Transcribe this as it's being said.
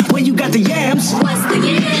When you got the Y.A.M.S. What's the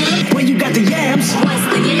Y.A.M.S? When you got the Y.A.M.S. What's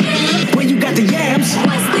the Y.A.M.S? When you got the Y.A.M.S.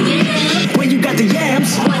 What's the Y.A.M.S? When you got the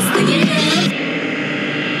Y.A.M.S. What's the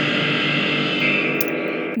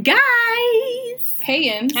Y.A.M.S? Guys! Hey,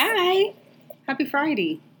 Y.A.M.S. Hi! Happy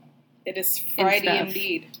Friday. It is Friday stuff.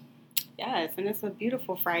 indeed. Yes, and it's a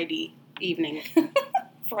beautiful Friday evening.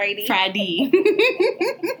 Friday. Friday.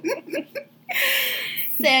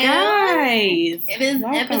 So, Guys! it is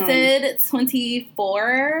welcome. episode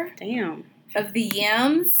 24 Damn. of the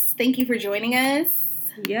Y.A.M.S. Thank you for joining us.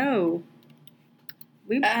 Yo.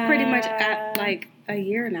 We pretty much at like a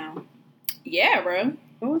year now. Yeah, bro.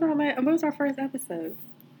 What was our first episode?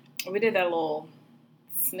 We did that little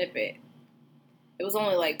snippet. It was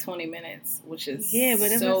only like 20 minutes, which is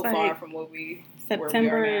but it so was like far from what we where we are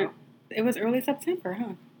September. now. It was early September,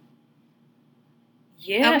 huh?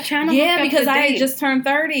 Yeah, I was trying to look up because the I had date. just turned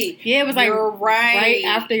 30. Yeah, it was like You're right. right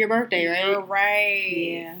after your birthday, right? You're right.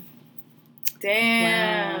 Yeah.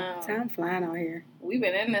 Damn. Wow. Time flying out here. We've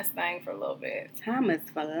been in this thing for a little bit. Time is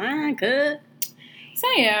flying, good. So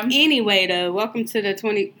yeah. Anyway, though, welcome to the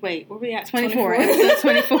 20. Wait, where we at? 24. 24. Episode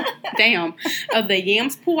 24. Damn. Of the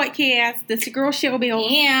Y.A.M.S. podcast. This your girl Shelby.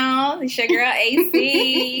 Yeah, it's your girl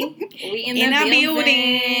AC. We in In the our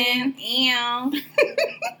building. Yeah.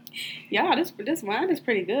 Y'all, this wine is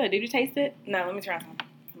pretty good. Did you taste it? No, let me try some.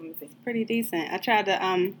 Let me see. Pretty decent. I tried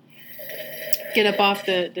to get up off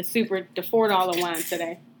the $4 wine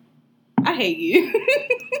today. I hate you.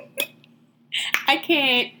 I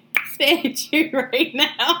can't stand you right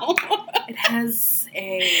now. It has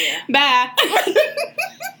a Bye.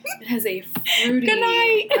 it has a fruity Good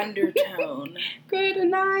night. undertone. Good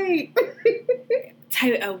night.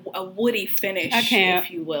 A woody finish, I can't.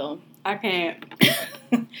 if you will. I can't.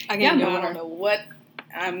 I Y'all can't know do I it. don't know what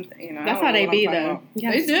I'm. You know, I That's don't how know they what be I'm talking though. about. You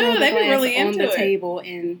gotta They do. spill the They be glass really on into the it. table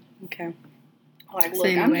and okay. Like, So look,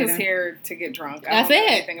 I'm anyway, just then. here to get drunk. I That's don't know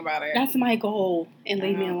it. anything about it. That's my goal. And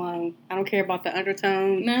leave me know. alone. I don't care about the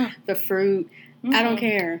undertone, No, the fruit. Mhm. I don't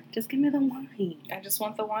care. Just give me the wine. I just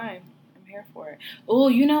want the wine. I'm here for it. Oh,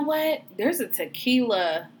 you know what? There's a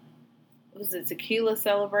tequila. It was a tequila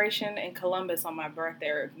celebration in Columbus on my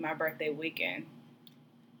birthday weekend.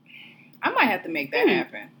 I might have to make that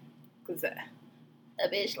happen. Cause A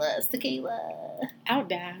bitch loves tequila. I'll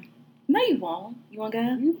die. no, you won't. You want to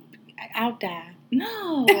go? I'll die.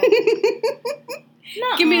 No.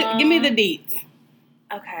 No. Give me the deets.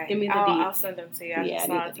 Okay. give me the I'll deets. send them to you. I Yeah, just I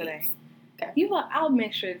saw need it the today. deets. Okay. You will. I'll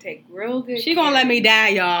make sure to take real good. She gonna let me die,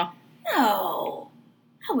 y'all. No,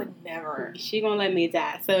 I would never. She gonna let me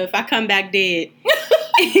die. So if I come back dead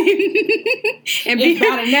and If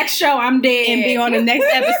by the next show I'm dead and be on the next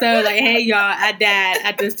episode like, hey y'all, I died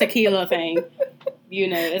at this tequila thing. You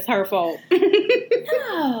know, it's her fault.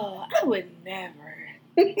 No, I would never.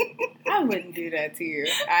 I wouldn't do that to you.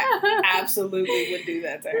 I absolutely would do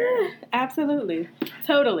that to her. Absolutely.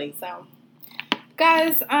 Totally. So,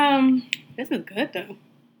 guys, This is good though.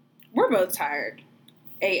 we're both tired,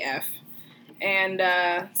 AF, and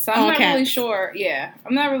so I'm All not really caps. sure. Yeah,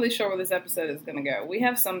 I'm not really sure where this episode is gonna go. We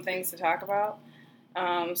have some things to talk about,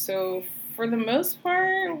 so for the most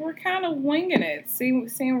part, we're kind of winging it,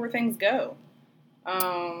 seeing where things go.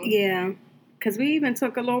 Yeah. Because we even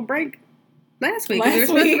took a little break last week. 'Cause we were Last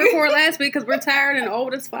supposed to week. record last week because we're tired and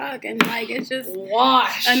old as fuck. And like, it's just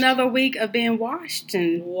Wash another week of being washed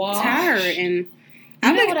and Washed. tired. And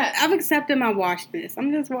You know what I've accepted my washedness.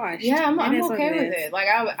 I'm just washed. Yeah, I'm It is what okay with is. it. Like,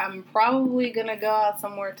 I'm probably going to go out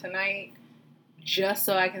somewhere tonight just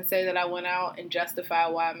so I can say that I went out and justify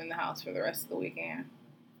why I'm in the house for the rest of the weekend.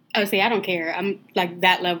 Oh, see, I don't care. I'm like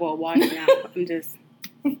that level of washing out.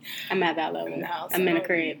 I'm at that I'm level. in the house. I'm in I a don't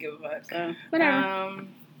crib. Give a fuck. So, whatever.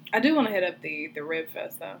 I do want to hit up the Rib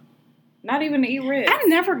Fest, though. Not even to eat ribs. I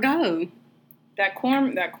never go. That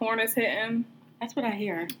corn is hitting, That's what I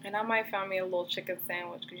hear. and I might find me a little chicken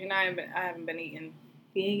sandwich because I haven't been eating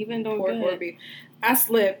Yeah, you've been doing pork or good. beef. I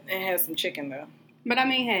slipped and had some chicken though But I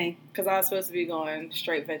mean, hey. because I was supposed to be going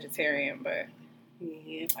straight vegetarian, but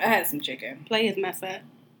Yeah. I had some chicken. Play his mess up.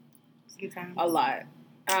 Sometimes. A lot.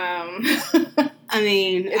 I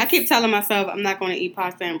mean, I keep telling myself I'm not going to eat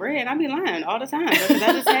pasta and bread. I be lying all the time because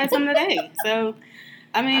I just had some today. So,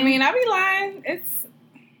 I mean, I be lying. It's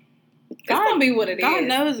gonna be what it is. God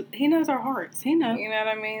knows. He knows our hearts. He knows. You know what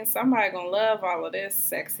I mean? Somebody gonna love all of this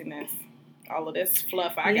sexiness, all of this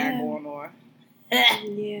fluff I got going on.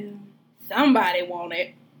 Yeah. Somebody want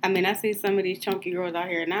it. I mean, I see some of these chunky girls out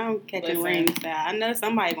here now catching Listen. rings. So I know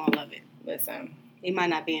somebody gonna love it. Listen, It might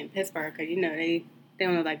not be in Pittsburgh because they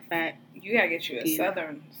don't look like fat. you gotta get you a Yeah.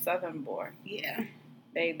 southern boy. Yeah.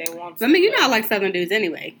 They want. I mean, you're not like Southern dudes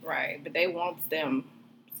anyway. right, but they want them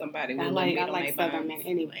somebody I with like meat on their Southern bones. men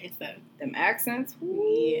anyway. So Them accents,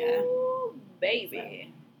 yeah. woo,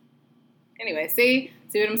 baby. Anyway, see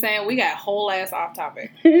what I'm saying? We got whole ass off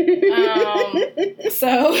topic.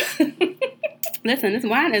 So Listen, this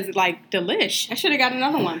wine is like delish. I should have got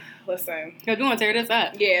another one. listen, Cause we want to tear this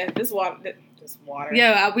up. yeah, this water.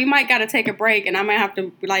 Yeah, we might gotta take a break, and I might have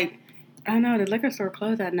to I don't know, the liquor store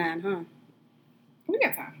closed at 9, huh? We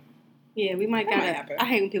got time. Yeah, we might That might gotta. happen. I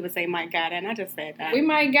hate when people say might gotta, and I just said that. We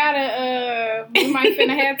might gotta. We might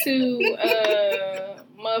finna have to.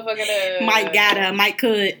 Motherfucker. Might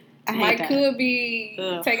could. I hate Might that. could be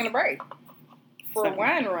Ugh. taking a break for a So.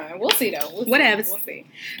 wine run. We'll see though. Whatever. We'll see.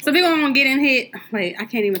 So we gonna get in here. Wait, I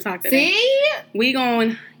can't even talk today. See? We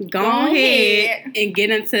gonna go ahead and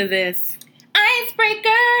get into this.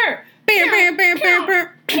 Icebreaker. Bam, bam, bam, bam, bam.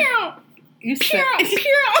 Pew, You pew, suck.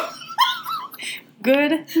 pew,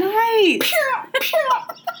 Good night. pew, pew,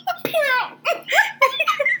 pew.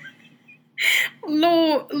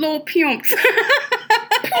 Little pumps.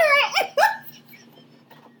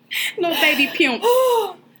 Little baby pumps.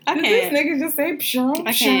 I Did this can't. nigga just say pshum?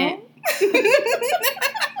 I can't.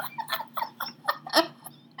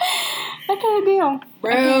 I can't deal.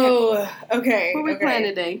 Bro. Okay. What we playing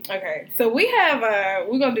today? Okay. So we have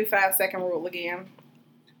we're gonna do 5-second rule again.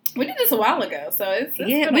 We did this a while ago, so it's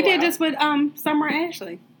Yeah, been we a while. did this with Summer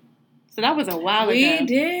Ashley. So that was a while ago. We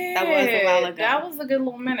did. That was a while ago. That was a good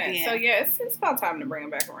little minute. Yeah. So yeah, it's about time to bring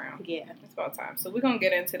it back around. Yeah. It's about time. So we're gonna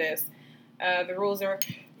get into this. The rules are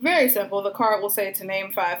very simple. The card will say to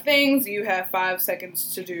name 5 things. You have 5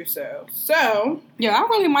 seconds to do so. So Yeah, I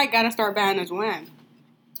really might gotta start buying this wine.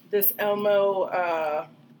 this Elmo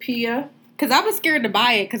Pia. Cause I was scared to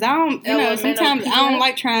buy it. Cause I don't, sometimes I don't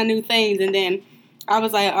like trying new things. And then I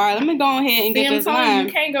was like, all right, let me go ahead and get this wine.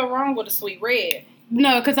 You can't go wrong with a sweet red.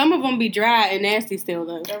 No, because some of them be dry and nasty still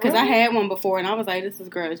though. Oh, Because I really? had one before and I was like, this is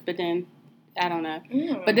gross. But then I don't know.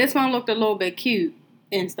 Mm. But this one looked a little bit cute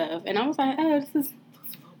and stuff. And I was like, oh,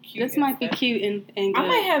 this might be cute and good. I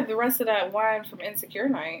might have the rest of that wine from Insecure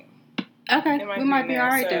Night. Okay, It we might be in all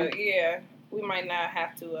there, right so, then. yeah, we might not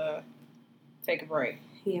have to take a break.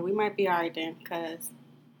 Yeah, we might be all right then. Because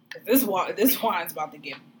This wine's about to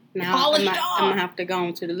get now polished I'm off. going to have to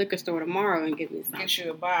go to the liquor store tomorrow and get me some. Get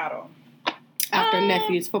you a bottle. After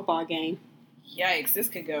nephew's football game. Yikes, this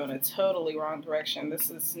could go in a totally wrong direction. This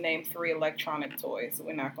is name 3 electronic toys.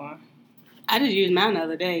 We're not going I just used mine the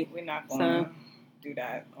other day. to do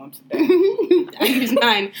that on today. I used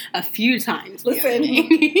mine a few times. the other Listen.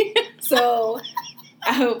 day. So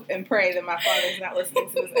I hope and pray that my father's not listening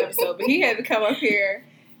to this episode, but he had to come up here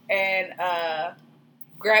and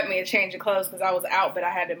grab me a change of clothes because I was out, but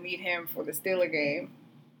I had to meet him for the Steeler game.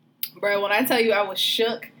 Bro, when I tell you I was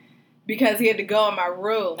shook because he had to go in my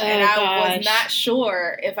room, and I was not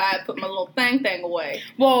sure if I had put my little thing away.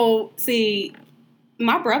 Well, see,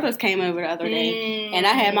 my brothers came over the other day, and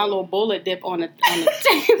I had my little bullet dip on the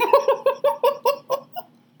table.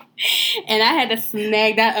 And I had to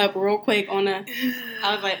snag that up real quick I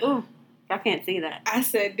was like, ooh, I can't see that. I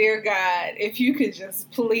said, dear God, if you could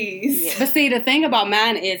just please. Yeah. But see, the thing about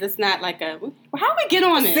mine is it's not like how we get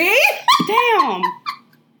on it? See? Damn.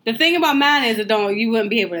 The thing about mine is you wouldn't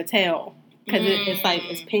be able to tell. Because it's like,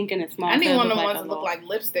 it's pink and it's small. I need so one of it the looks ones that look like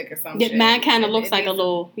lipstick or something. Yeah, mine kind of looks like a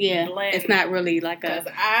little, blend. It's not really like Because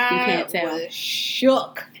you I can't tell. was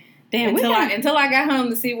shook. Damn, until I got home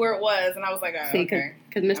to see where it was, and I was like, oh, okay.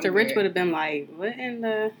 Because Mr. I'm Rich good. would have been like, what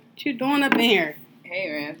you doing up in here? Hey,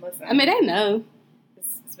 man, listen. I mean, they know.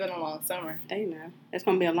 It's been a long summer. They know. It's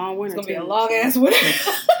going to be a long winter, It's going to be too. a long-ass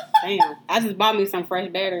winter. Damn. I just bought me some fresh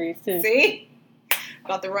batteries, too. See?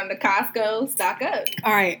 About to run to Costco, stock up.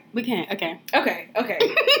 All right. We can't. Okay. Okay.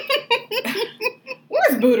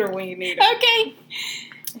 Where's Booter when you need him? Okay.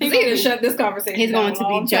 He's going to shut this conversation He's down going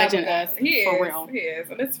to be judging us. He for is. real. He is,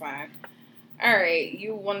 and it's fine. All right.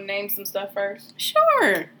 You want to name some stuff first?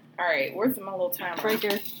 Sure. All right. Where's my little timer? Right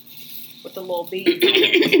there. With the little beads on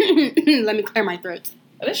it. Let me clear my throat.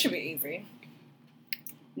 Oh, this should be easy.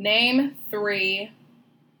 Name 3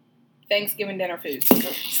 Thanksgiving dinner foods.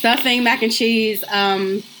 Stuffing, mac and cheese,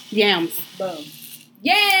 yams. Boom.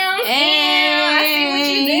 Yams! Hey, I see what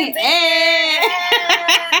you did there.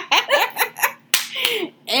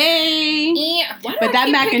 Hey. Yeah. Why do But I that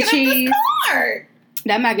keep mac and picking up cheese- this card?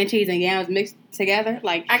 That mac and cheese and yams mixed together,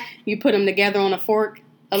 like you put them together on a fork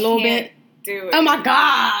a little bit. Do it. Oh my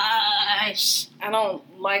gosh! I don't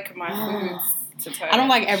like my foods to touch. I don't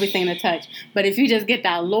like everything to touch, but if you just get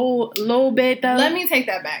that little bit though. Let me take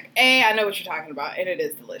that back. A, I know what you're talking about, and it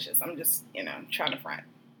is delicious. I'm just, trying to front.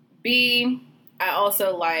 B, I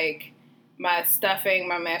also like my stuffing,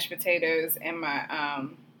 my mashed potatoes, and my,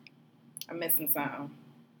 I'm missing something.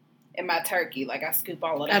 and my turkey. Like, I scoop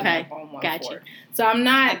all of them Okay. up on one Got fork. So I'm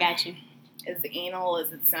not I got you. as anal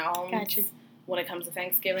as it sounds Got you. when it comes to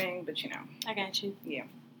Thanksgiving, but I got you. Yeah.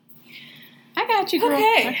 I got you, girl.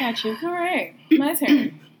 Okay. I got you. All right, my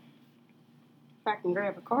turn. If I can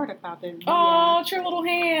grab a card about this. Oh, it's your little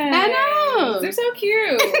hands. I know. They're so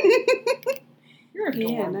cute. You're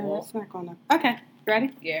Yeah, adorable. no, that's not gonna. Okay,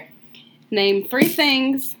 ready? Yeah. Name 3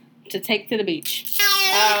 things to take to the beach.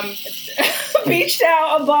 Beach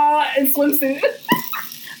towel, a ball, and swimsuit.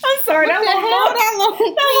 I'm sorry, that little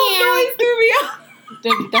noise threw me off.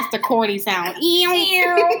 That's the cordy sound. Ew.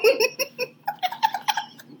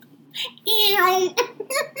 Ew.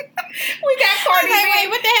 We got Cardi B. Wait,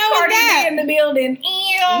 what the hell was Cardi that? B in the building.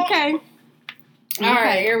 Ew. Okay. All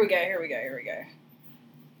right, here we go. Oh,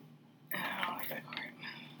 I got a card.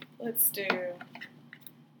 Let's do.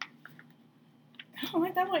 I don't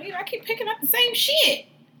like that one either. I keep picking up the same shit.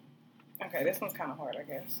 Okay, this one's kind of hard, I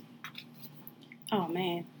guess. Oh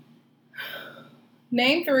man.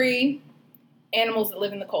 Name 3 animals that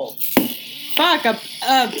live in the cold. Fuck. Fuck.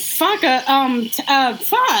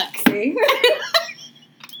 See?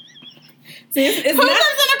 See, it's Who not, lives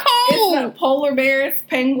in the it's cold? not polar bears,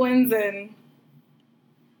 penguins, and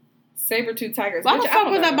saber-toothed tigers. Why the which fuck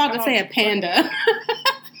was don't I know. about to say a panda?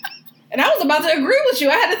 And I was about to agree with you.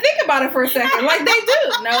 I had to think about it for a second. Like they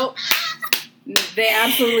do. Nope. They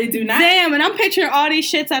absolutely do not. Damn, and I'm picturing all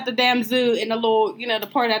these shits at the damn zoo in the little, the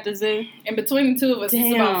part at the zoo. And between the two of us,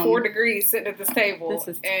 it's about Damn. 4 degrees sitting at this table. This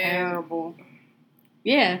is and terrible.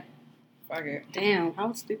 Yeah. Fuck it. Damn,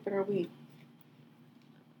 how stupid are we?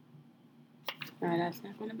 Alright, that's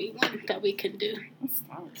not gonna be one that we can do. That's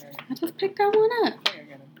not okay. I just picked that one up. I think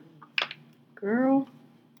I gotta do Girl.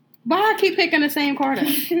 Why I keep picking the same card up?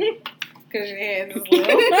 Because your hands is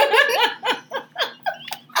little.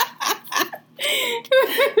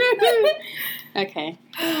 Okay.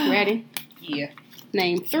 Ready? Yeah.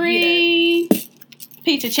 Name 3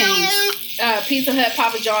 pizza chains. Pizza Hut,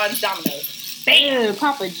 Papa John's, Domino's. Ew,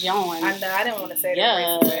 Papa John. I know, I didn't want to say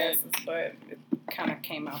Yuck. that racist asses, but it kind of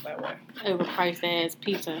came out that way. Overpriced ass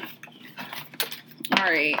pizza. All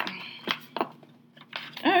right. Oh,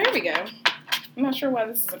 here we go. I'm not sure why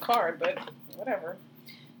this is a card, but whatever.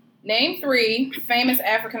 Name 3 famous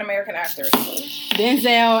African American actors.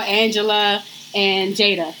 Denzel, Angela, and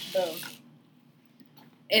Jada. Boom.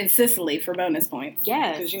 In Sicily for bonus points.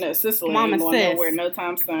 Yes. Because Sicily Mama ain't going sis. nowhere no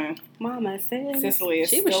time soon. Mama said. Sicily is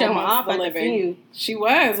She was still showing amongst off the at the living. few. She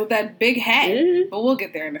was with that big hat. Mhm. But we'll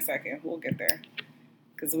get there in a second. We'll get there.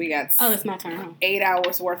 Because we got Oh, it's my turn, huh? 8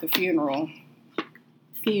 hours worth of funeral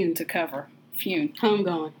Few. to cover. Fune. Home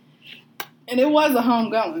going. And it was a home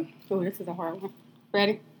going. Oh, this is a hard one.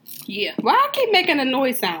 Ready? Yeah. Why I keep making a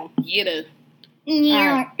noise sound? Yeah.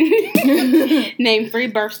 Alright. Name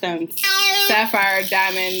 3 birthstones. Sapphire,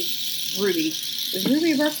 diamond, ruby. Is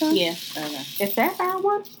ruby a birthstone? Yeah. Okay. Is that our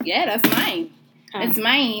one? Yeah, that's mine. It's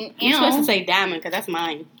mine. You're supposed to Ew. say diamond because that's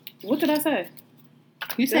mine. What did I say?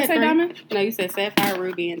 You Did I said say 3? diamond? No, you said sapphire,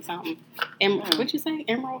 ruby, and something. Oh. What'd you say?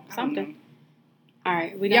 Emerald? I don't know. Something. All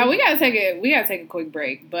right. Yeah, we gotta take a quick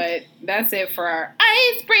break, but that's it for our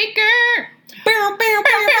icebreaker.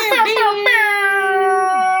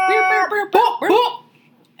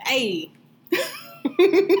 Hey.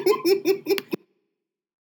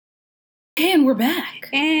 And we're back.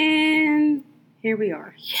 And here we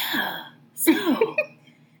are. Yeah. So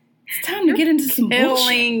it's time to get into some bullshit.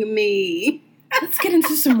 Killing me. Let's get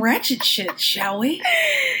into some ratchet shit, shall we?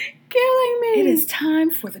 Killing me. It is time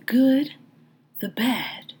for the good, the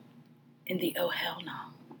bad, and the oh hell no.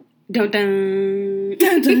 Dun dun.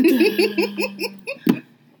 Dun, dun, dun.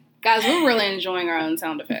 Guys, we're really enjoying our own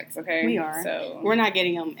sound effects, okay? We are. So We're not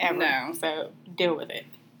getting them ever. No. So deal with it.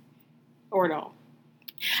 Or don't.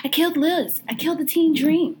 I killed Liz. I killed the teen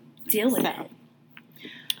dream. Deal with So. it.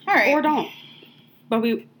 All right. Or don't. But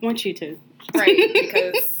we want you to. Right,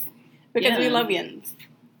 because Because we Yeah. love yous.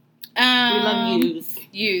 we We love yous.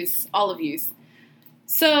 Yous, all of yous.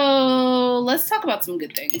 So let's talk about some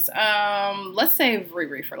good things. Let's save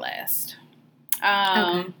Riri for last.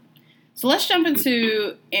 Okay. So let's jump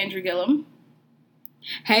into Andrew Gillum.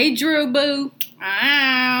 Hey, Drew Boo.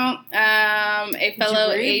 A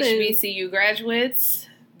fellow Drew Boo. HBCU graduate.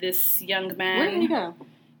 This young Where man did he go?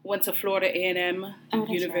 went to Florida A&M Oh, that's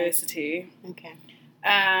University. Okay.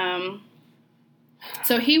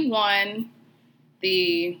 So he won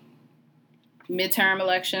the midterm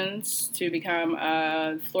elections to become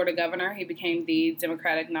Florida governor. He became the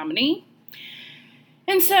Democratic nominee.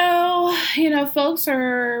 And so, folks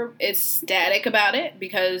are ecstatic about it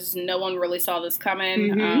because no one really saw this coming.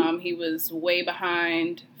 Mhm. He was way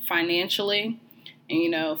behind financially.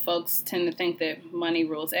 And, folks tend to think that money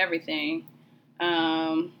rules everything.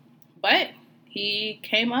 But he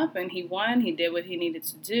came up and he won. He did what he needed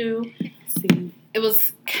to do. See. It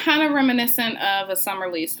was kind of reminiscent of a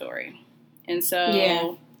Summer Lee story. And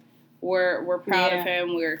so we're proud of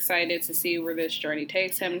him. We're excited to see where this journey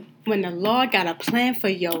takes him. When the Lord got a plan for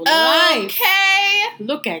your life. Okay.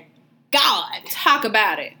 Look at God. Talk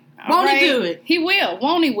about it. Won't he do it? He will.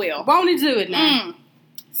 Won't he will? Won't he do it now?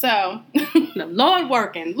 So. The Lord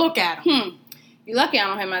working. Look at him. You're lucky I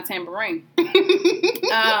don't have my tambourine.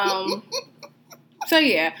 So,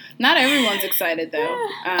 yeah. Not everyone's excited, though.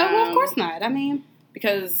 Well, of course not. I mean.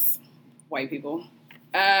 Because white people.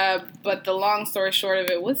 But the long story short of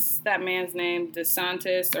it, what's that man's name?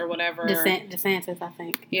 DeSantis or whatever? DeSantis, I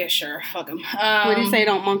think. Yeah, sure. Fuck him. What did he say?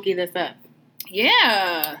 Don't monkey this up.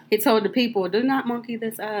 Yeah. He told the people, do not monkey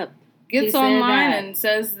this up. Gets online and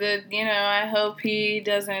says that, I hope he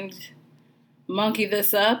doesn't monkey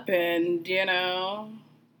this up. And,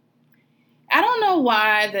 I don't know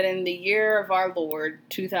why that in the year of our Lord,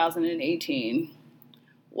 2018,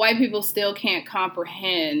 white people still can't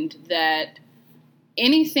comprehend that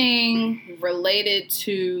anything related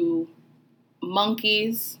to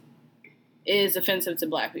monkeys is offensive to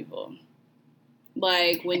black people.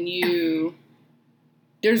 Like,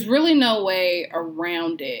 there's really no way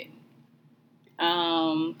around it.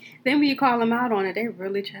 Then when you call them out on it, they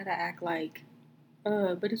really try to act like,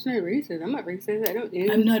 but it's not racist. I'm not racist.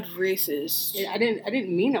 I'm not racist. Yeah, I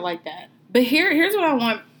didn't mean it like that. But here's what I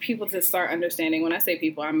want people to start understanding. When I say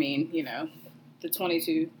people, I mean, the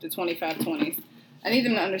 25, 20s. I need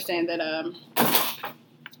them to understand that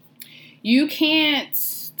you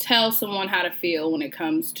can't tell someone how to feel when it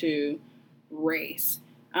comes to race.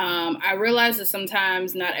 I realize that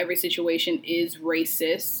sometimes not every situation is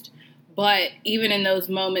racist, but even in those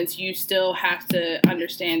moments, you still have to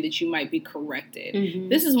understand that you might be corrected. Mm-hmm.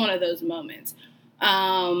 This is one of those moments.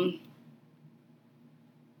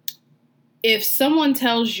 If someone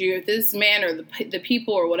tells you, if this man or the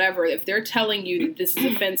people or whatever, if they're telling you that this is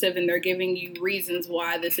offensive and they're giving you reasons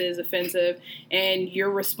why this is offensive, and your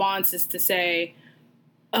response is to say,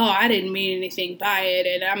 oh, I didn't mean anything by it,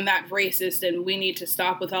 and I'm not racist, and we need to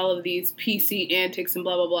stop with all of these PC antics and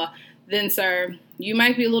blah, blah, blah, then, sir, you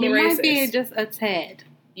might be a little racist. It might be just a tad.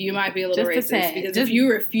 You might be a little racist. Because if you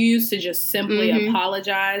refuse to just simply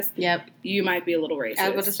apologize, you might be a little racist. I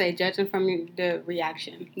was going to say, judging from the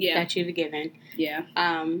reaction that you've given. Yeah.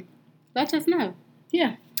 Let us know.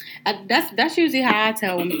 Yeah. That's usually how I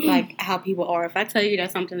tell them, like, how people are. If I tell you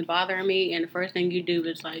that something's bothering me and the first thing you do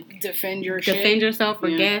is, like, defend yourself or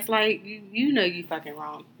gaslight, you know you fucking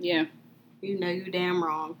wrong. Yeah. You know you damn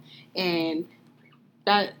wrong. And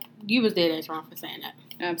that you was dead ass wrong for saying that.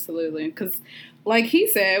 Absolutely. Because, like he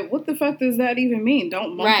said, what the fuck does that even mean?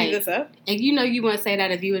 Don't monkey this up. And you know you wouldn't say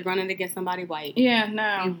that if you was running against somebody white. Yeah,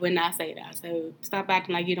 no. You would not say that. So stop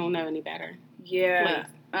acting like you don't know any better. Yeah.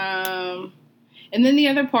 Please. And then the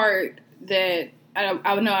other part that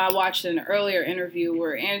I know I watched an earlier interview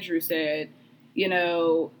where Andrew said,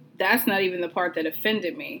 that's not even the part that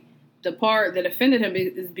offended me. The part that offended him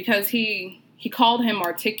is because he called him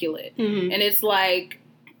articulate. Mm-hmm. And it's like,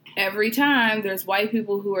 every time there's white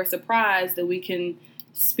people who are surprised that we can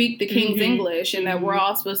speak the King's English and that we're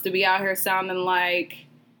all supposed to be out here sounding like,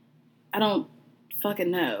 I don't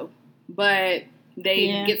fucking know. But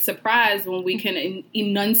they get surprised when we can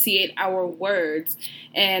enunciate our words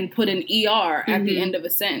and put an ER at the end of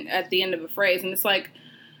at the end of a phrase. And it's like,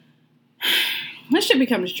 that shit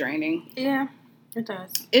becomes draining. Yeah, it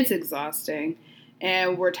does. It's exhausting.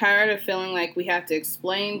 And we're tired of feeling like we have to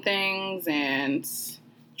explain things and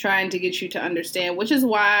trying to get you to understand, which is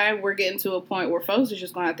why we're getting to a point where folks are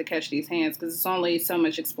just going to have to catch these hands because it's only so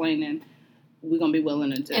much explaining we're going to be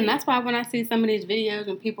willing to do. And that's why when I see some of these videos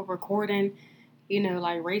and people recording,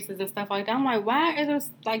 like races and stuff like that, I'm like, why is there,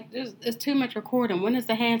 like, it's too much recording. When is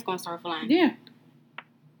the hands going to start flying? Yeah.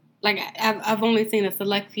 Like, I've only seen a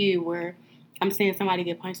select few where I'm seeing somebody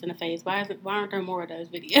get punched in the face. Why aren't there more of those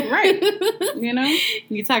videos? Right.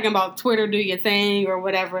 You're talking about Twitter, do your thing or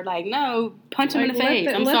whatever. Like, no, punch them in the face.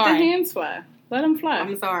 I'm sorry. Let the hands fly. Let them fly.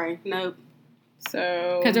 I'm sorry. Nope.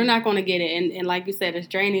 So. Because they're not going to get it. And like you said, it's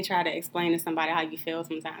draining to try to explain to somebody how you feel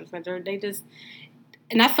sometimes. But they just.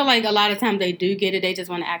 And I feel like a lot of times they do get it. They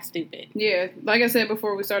just want to act stupid. Yeah. Like I said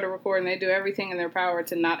before we started recording, they do everything in their power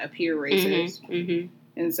to not appear racist. Mm-hmm.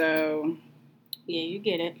 And so. Yeah, you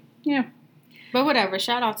get it. Yeah. But whatever,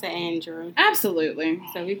 shout out to Andrew. Absolutely.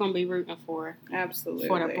 So we're going to be rooting for the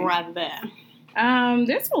brother.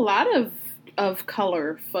 There's a lot of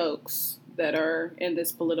color folks that are in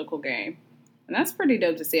this political game. And that's pretty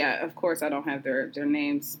dope to see. Of course, I don't have their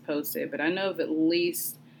names posted, but I know of at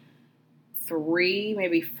least 3,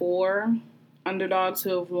 maybe 4 underdogs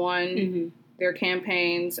who have won their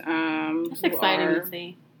campaigns. That's exciting to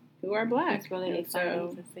see. Who are black. It's really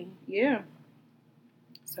exciting to see. Yeah.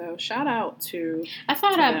 So shout out to. I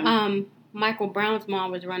saw that them. Michael Brown's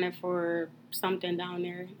mom was running for something down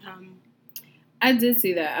there. I did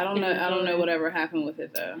see that. I don't know whatever happened with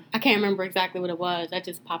it though. I can't remember exactly what it was. That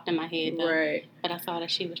just popped in my head though. Right. But I saw that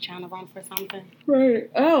she was trying to run for something. Right.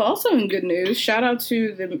 Oh, also in good news, shout out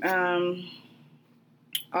to the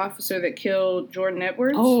officer that killed Jordan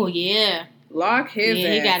Edwards. Oh yeah. Lock his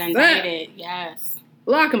ass. He got indicted. Yes.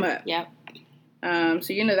 Lock him up. Yep. So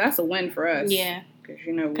that's a win for us. Yeah.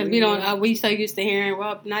 Because we don't. We so used to hearing,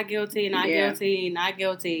 well, not guilty, not guilty, not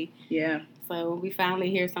guilty. Yeah. So we finally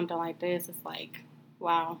hear something like this. It's like,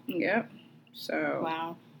 wow. Yep. So.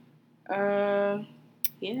 Wow.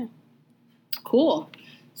 Yeah. Cool.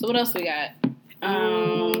 So what else we got?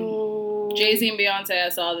 Jay-Z and Beyonce, I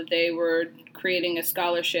saw that they were creating a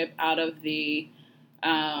scholarship out of the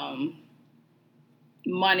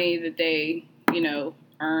money that they,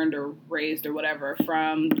 earned or raised or whatever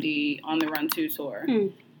from the On the Run 2 tour.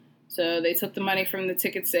 So they took the money from the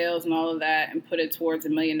ticket sales and all of that and put it towards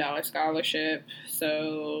 $1 million scholarship.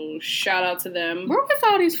 So shout out to them. Where was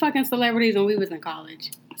all these fucking celebrities when we was in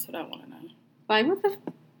college? That's what I want to know. Like, what the...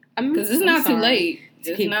 Because it's not too late.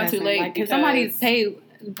 It's not too late. Like, can somebody pay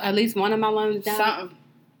at least one of my loans down? Something.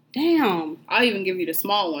 Damn. I'll even give you the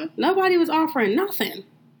small one. Nobody was offering nothing.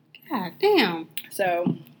 God damn.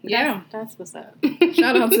 So... yeah. That's what's up.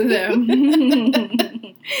 Shout out to them.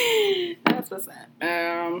 That's what's up.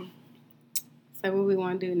 So what we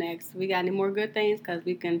want to do next? We got any more good things? Because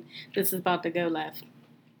this is about to go left.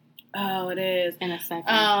 Oh, it is. In a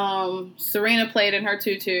second. Serena played in her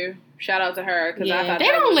tutu. Shout out to her. Because I thought they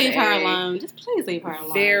don't leave her alone. Just please leave her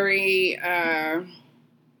alone. Very,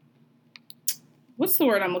 what's the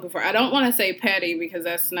word I'm looking for? I don't want to say petty because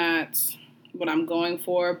that's not what I'm going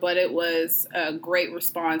for, but it was a great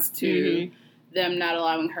response to them not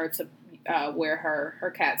allowing her to wear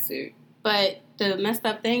her cat suit. But the messed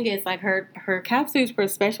up thing is, like, her cat suits were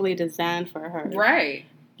especially designed for her. Right.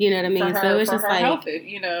 You know what I mean? So it's just like, health,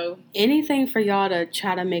 anything for y'all to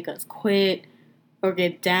try to make us quit or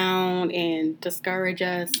get down and discourage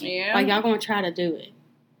us. Yeah. Like, y'all gonna try to do it.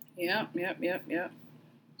 Yep.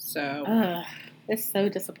 So. It's so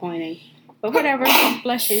disappointing. But whatever.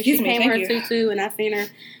 Bless you. Excuse she me, came thank her you. tutu, and I seen her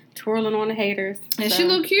twirling on the haters. And she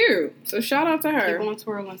looked cute. So shout out to her. Keep on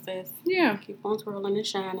twirling, sis. Yeah. Keep on twirling and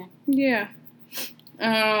shining. Yeah.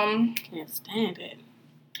 Can't stand it.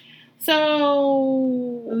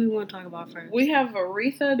 So What do we want to talk about first? we have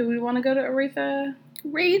Aretha. Do we want to go to Aretha?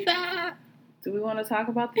 Aretha. Do we want to talk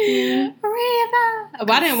about the feud? Aretha.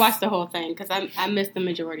 Well, I didn't watch the whole thing because I missed the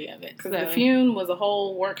majority of it. Because the feud was a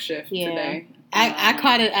whole work shift today. I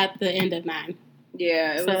caught it at the end of mine.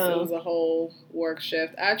 Yeah, it was a whole work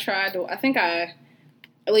shift. I think I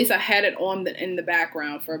had it on in the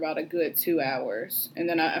background for about a good 2 hours. And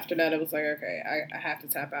then after that, it was like, okay, I have to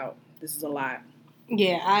tap out. This is a lot.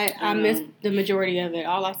 Yeah, I missed the majority of it.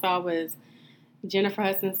 All I saw was Jennifer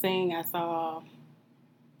Hudson sing. I saw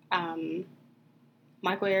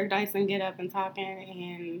Michael Eric Dyson get up and talking.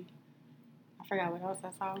 And I forgot what else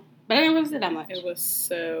I saw. But I didn't really see that much. It was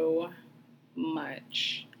so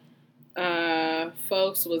much.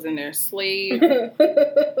 Folks was in their sleep.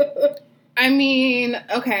 I mean,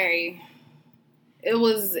 okay. It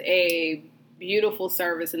was a beautiful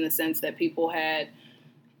service in the sense that people had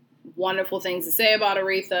wonderful things to say about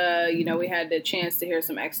Aretha. We had the chance to hear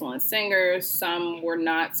some excellent singers. Some were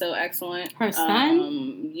not so excellent. Her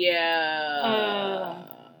son? Yeah.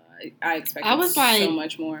 I expected so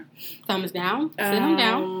much more. Thumbs down. Sit him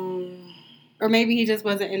down. Or maybe he just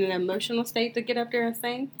wasn't in an emotional state to get up there and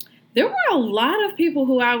sing. There were a lot of people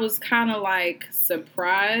who I was kind of like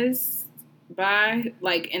surprised by,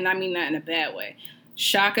 and I mean that in a bad way.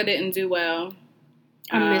 Shaka didn't do well.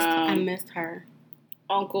 I missed her.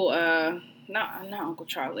 Uncle, not Uncle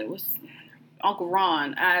Charlie. It was Uncle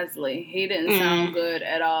Ron Isley. He didn't sound good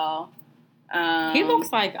at all. He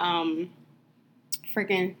looks like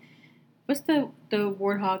freaking. What's the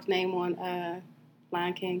warthog's name on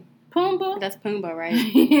Lion King? Pumbaa? That's Pumbaa, right?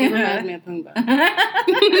 It reminds me of Pumbaa.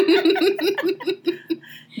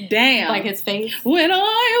 Damn. Like his face. When I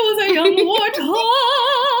was a young warthog.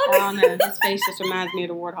 I don't know. His face just reminds me of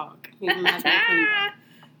the warthog. He reminds me of Pumbaa.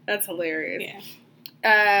 That's hilarious.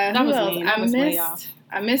 Yeah. That was mean. That was way off.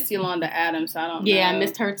 I missed Yolanda Adams, so I don't know. Yeah, I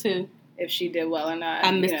missed her too. If she did well or not.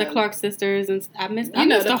 I missed the Clark sisters, and I missed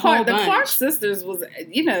the whole bunch. The Clark sisters was,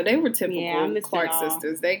 they were typical Clark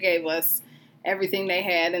sisters. They gave us everything they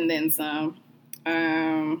had and then some.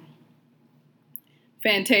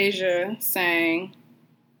 Fantasia sang.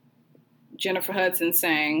 Jennifer Hudson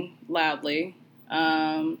sang loudly.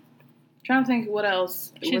 Trying to think what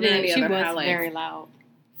else. She Were there did. any She other was highlights? very loud.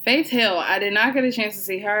 Faith Hill, I did not get a chance to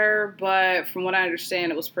see her, but from what I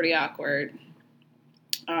understand, it was pretty awkward.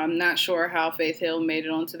 I'm not sure how Faith Hill made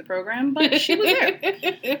it onto the program, but she was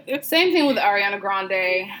there. Same thing with Ariana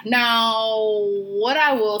Grande. Now, what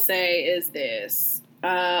I will say is this.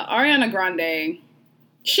 Ariana Grande,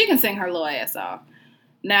 she can sing her little ass off.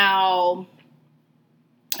 Now,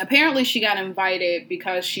 apparently she got invited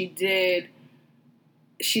because she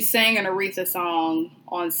sang an Aretha song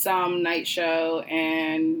on some night show,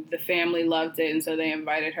 and the family loved it, and so they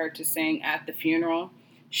invited her to sing at the funeral.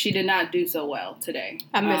 She did not do so well today.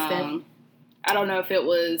 I missed it. I don't know if it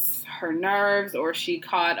was her nerves or she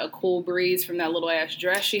caught a cool breeze from that little ass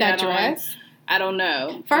dress she had on. I don't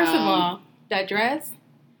know. First of all, that dress,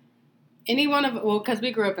 because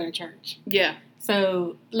we grew up in a church. Yeah.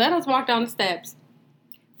 So let us walk down the steps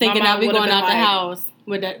thinking that we're going out the house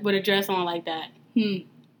with a dress on like that.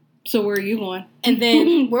 So where are you going? And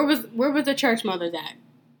then where was the church mothers at?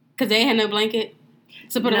 Because they had no blanket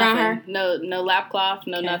to put around her. No lap cloth,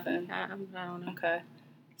 nothing. I don't know. Okay.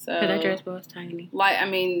 So that dress was tiny.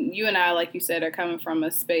 You and I, like you said, are coming from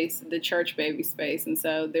a space, the church baby space, and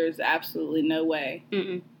so there's absolutely no way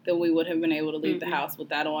that we would have been able to leave the house with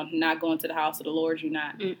that on. Not going to the house of the Lord, you're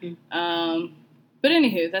not. But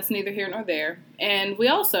anywho, that's neither here nor there. And we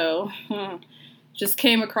also just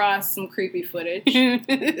came across some creepy footage.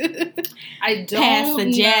 I don't Pastor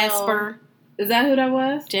know. Jasper. Is that who that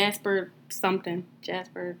was? Jasper something.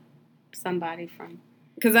 Jasper somebody from.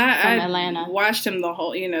 Because I Atlanta. watched him the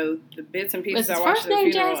whole, the bits and pieces Was his I watched first at the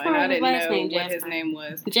name funeral, Jasper and or I his didn't last know name what his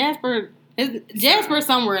Jasper? name was. Jasper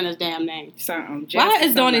somewhere in his damn name. Something. Why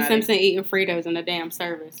is Donnie somebody. Simpson eating Fritos in the damn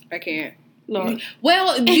service? I can't. Lord.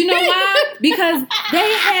 Well, you know why? Because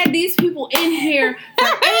they had these people in here for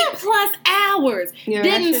 8+ hours. Yeah,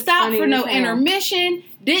 Didn't stop for no as hell. intermission.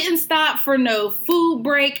 Didn't stop for no food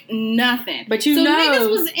break. Nothing. But so niggas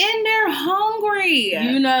was in there hungry.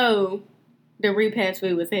 You know the repast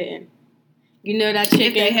food was hitting. You know that chicken.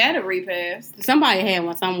 If they had a repast. Somebody had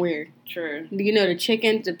one somewhere. True. You know the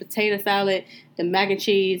chicken, the potato salad, the mac and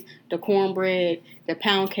cheese, the cornbread, the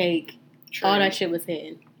pound cake. True. All that shit was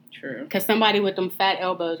hitting. True. Because somebody with them fat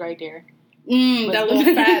elbows right there. That little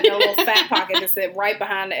fat pocket that sit right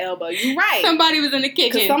behind the elbow. You're right. Somebody was in the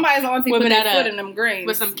kitchen. Because somebody's auntie put their foot in them greens.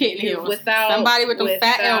 With some kitten heels. Somebody with them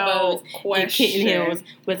fat elbows and kitten heels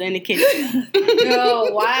was in the kitchen.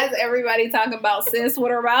 Yo, why is everybody talking about sis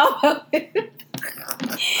with her mouth?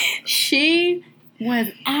 She was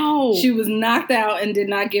out. She was knocked out and did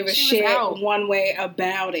not give a She was shit out. one way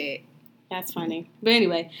about it. That's funny. But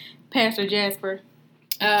anyway, Pastor Jasper.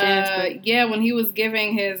 Yeah, when he was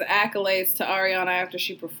giving his accolades to Ariana after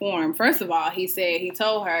she performed, first of all, he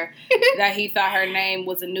told her that he thought her name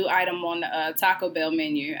was a new item on the Taco Bell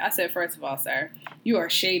menu. I said, first of all, sir, you are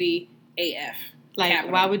shady AF. Like,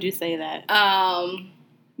 capital. why would you say that?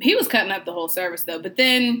 He was cutting up the whole service, though. But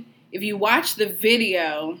then, if you watch the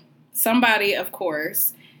video, somebody, of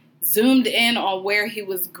course, zoomed in on where he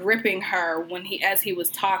was gripping her as he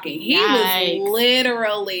was talking. He was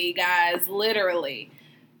literally, guys,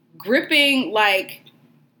 gripping, like,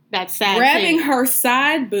 that sad grabbing thing. her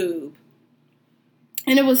side boob.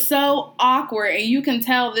 And it was so awkward, and you can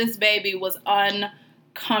tell this baby was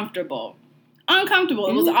uncomfortable.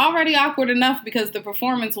 It was already awkward enough because the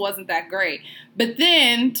performance wasn't that great. But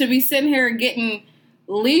then, to be sitting here getting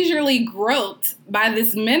leisurely groped by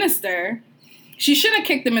this minister, she should have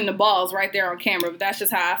kicked him in the balls right there on camera, but that's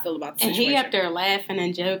just how I feel about the situation. And he up there laughing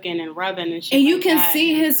and joking and rubbing and shit. And you like can that.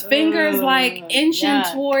 see his fingers like inching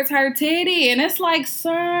yuck. towards her titty. And it's like,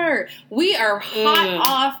 sir, we are hot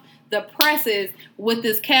off the presses with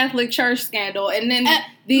this Catholic Church scandal. And then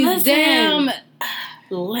these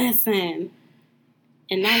Listen.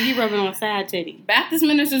 And now you rubbing on a side titty. Baptist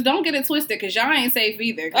ministers, don't get it twisted, because y'all ain't safe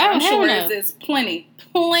either. Oh, I'm hell sure no. there's plenty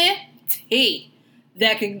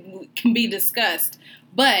that can be discussed.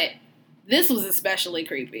 But this was especially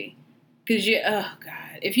creepy. Because oh God.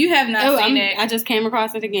 If you have not seen it, I just came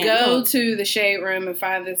across it again. go to the Shade Room and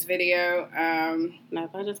find this video. No,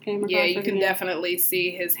 I just came across it Yeah, you again. can definitely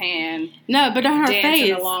see his hand No, but on her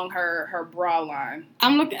dancing face. along her bra line.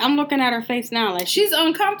 I'm looking at her face now. Like She's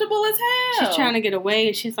uncomfortable as hell. she's trying to get away,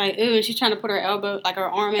 and she's like, ooh, and she's trying to put her elbow, like her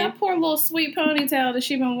arm in. That poor little sweet ponytail that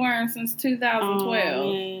she's been wearing since 2012.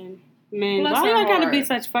 Oh, man, Bless why her y'all gotta heart. be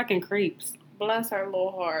such fucking creeps? Bless her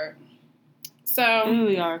little heart. So Ooh,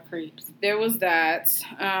 y'all are creeps. there was that.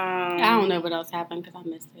 I don't know what else happened because I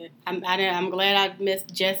missed it. I'm glad I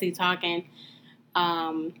missed Jesse talking.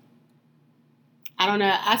 I don't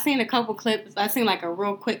know. I seen a couple clips. I seen like a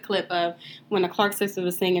real quick clip of when the Clark sisters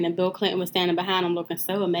was singing and Bill Clinton was standing behind him looking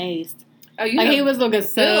so amazed. Oh, you Like know, he was looking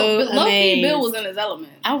so Bill, low-key, amazed. Bill was in his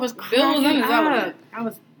element. I was Bill was in his element. I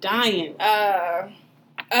was dying. And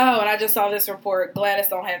I just saw this report. Gladys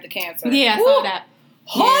don't have the cancer. Yeah, I Woo! saw that.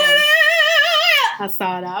 Hallelujah! I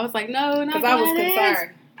saw that. I was like, no, not Because I was Gladys.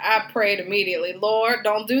 concerned. I prayed immediately, Lord,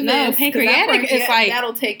 don't do No, this. 'cause pancreatic is like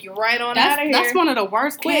that'll take you right on out of here. That's one of the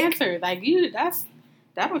worst Quick. cancers. Like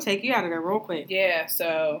that will take you out of there real quick. Yeah,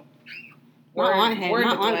 so My aunt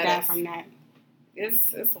Gladys. died from that.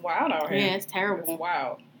 It's wild out here. Yeah, it's terrible. It's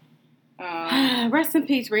wild. Rest in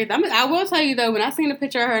peace, Reese. I will tell you though, when I seen a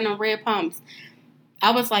picture of her in the red pumps,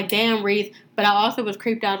 I was like, damn, Reese. But I also was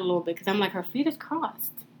creeped out a little bit because I'm like, her feet is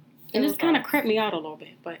crossed. And this kind of crept me out a little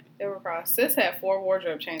bit, but they were crossed. Sis had 4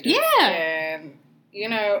 wardrobe changes. Yeah. And, you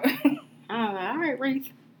know. all right, Reese.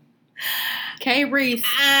 Okay, Reese.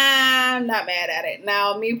 I'm not mad at it.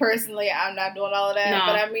 Now, me personally, I'm not doing all of that. No.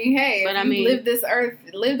 But I mean, hey, But if I you mean-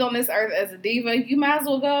 lived on this earth as a diva, you might as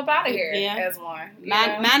well go up out of here Yeah. as one. You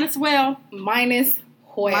Mine know? as well. Minus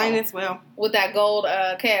Hoyle. Mine as well. With that gold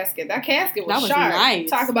casket. That casket was That was sharp. nice.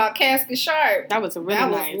 Talk about casket sharp. That was really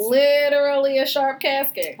That nice. was literally a sharp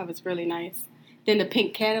casket. That was really nice. Then the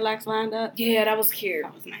pink Cadillacs lined up. Yeah, that was cute.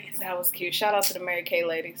 That was nice. That was cute. Shout out to the Mary Kay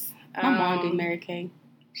ladies. My mom did Mary Kay.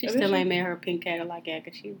 She Oh, still did she? ain't made her a pink Cadillac yet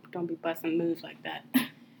because she don't be busting moves like that.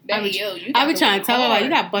 I be trying to tell her, like, you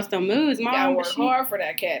got to bust them moves, You Mom. gotta but work she, hard for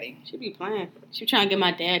that caddy. She be playing. She trying to get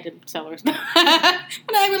my dad to sell her stuff. And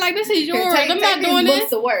I be like, this is yours. Take I'm not these doing books this.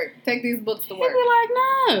 to work. Take these books to She work. be like,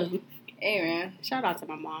 no. Amen. Shout out to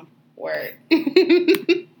my mom. Word.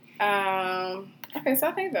 Okay, so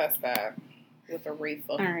I think that's that with Aretha.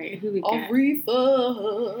 All right, who we got?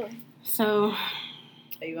 Aretha. So,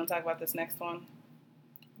 Are you gonna talk about this next one?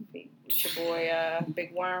 It's your boy,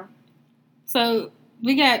 Big Worm. so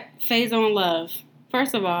we got Phase on Love.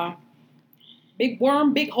 First of all, Big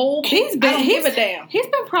Worm, Big Hole. He's been- I don't give a damn. he's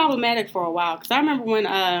been problematic for a while. Because I remember when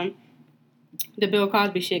the Bill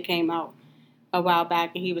Cosby shit came out a while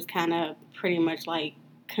back, and he was kind of pretty much like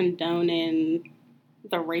condoning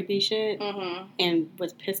the rapey shit. Mm-hmm. And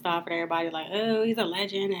was pissed off at everybody, like, oh, he's a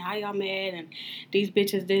legend, and how y'all mad, and these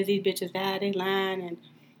bitches this, these bitches that, they lying, and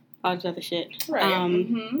all this other shit.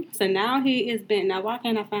 Right. So now he is being, now why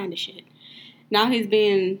can't I find the shit? Now he's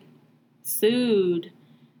being sued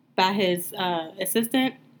by his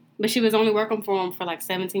assistant, but she was only working for him for like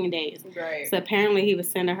 17 days. Right. So apparently he was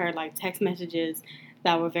sending her like text messages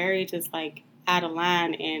that were very just like out of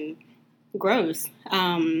line and gross.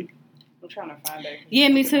 I'm trying to find it. Yeah,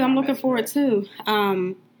 me too. I'm looking for it too.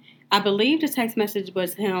 I believe the text message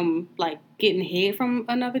was him like getting head from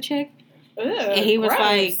another chick, and he was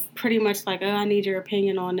like pretty much like, "Oh, I need your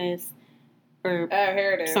opinion on this," or "Oh,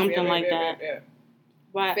 here it is," something like that. Yeah.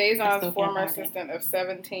 why? I Faison's still former can't find it. assistant of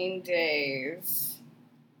 17 days.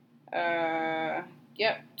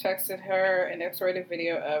 Yep, texted her an X-rated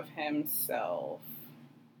video of himself.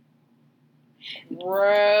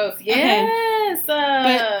 Gross. Yes.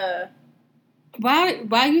 But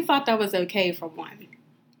why you thought that was okay for one?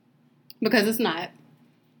 Because it's not.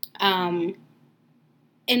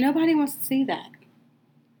 And nobody wants to see that.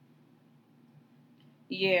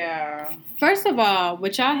 yeah. First of all,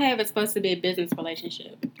 what y'all have is supposed to be a business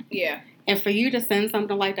relationship. Yeah. And for you to send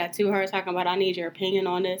something like that to her, talking about, I need your opinion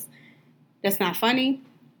on this, that's not funny.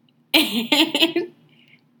 And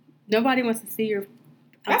nobody wants to see your...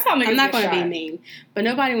 That's how niggas I'm not get going to be shot. mean, but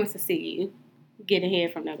nobody wants to see you getting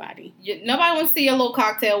head from nobody. Nobody wants to see your little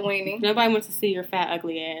cocktail weenie. Nobody wants to see your fat,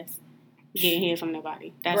 ugly ass getting head from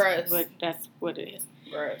nobody. Gross. That's what it is.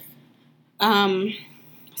 Gross.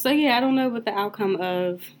 So yeah, I don't know what the outcome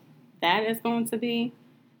of that is going to be.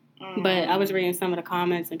 But I was reading some of the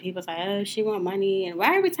comments and people's like, oh, she want money. And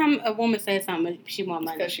why every time a woman says something, she want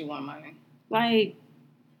money? Because she want money. Like,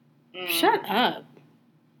 shut up.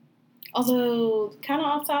 Although, kind of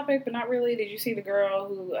off topic, but not really. Did you see the girl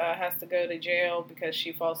who has to go to jail because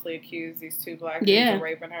she falsely accused these 2 black dudes of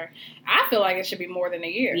raping her? I feel like it should be more than a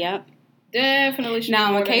year. Yep. Definitely should be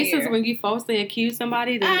Now, more in than a cases year. when you falsely accuse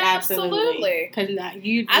somebody, then absolutely. Because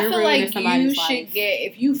you're I feel ruining like somebody's you life. should get,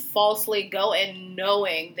 if you falsely go and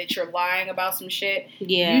knowing that you're lying about some shit,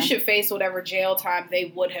 Yeah. you should face whatever jail time they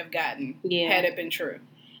would have gotten Yeah. had it been true.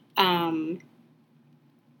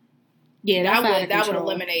 Yeah, that's that would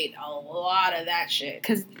eliminate a lot of that shit.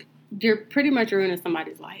 Because you're pretty much ruining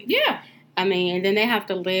somebody's life. Yeah. I mean, and then they have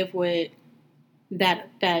to live with that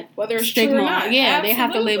Whether it's stigma. true or not. Yeah, they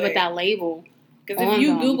have to live Absolutely. with that label Because if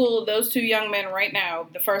you Google those two young men right now,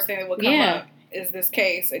 the first thing that would come up is this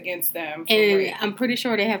case against them. And rape. I'm pretty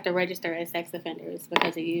sure they have to register as sex offenders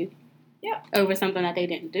because of you. Yep. Over something that they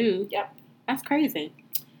didn't do. Yep. That's crazy.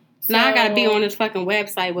 So, now I got to be on this fucking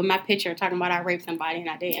website with my picture talking about I raped somebody and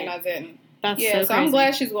I didn't. And I didn't. That's so crazy. I'm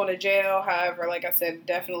glad she's going to jail. However, like I said,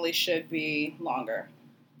 definitely should be longer.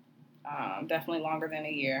 Definitely longer than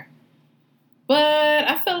a year. But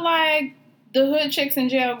I feel like the hood chicks in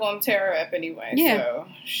jail going to tear her up anyway. Yeah. So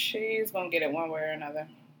she's going to get it one way or another.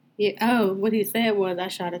 Yeah. Oh, what he said was I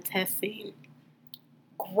shot a test scene.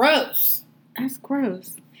 Gross. That's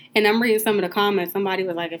gross. And I'm reading some of the comments. Somebody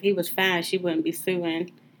was like, if he was fine, she wouldn't be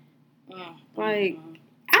suing. Like,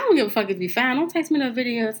 I don't give a fuck if you fine. Don't text me no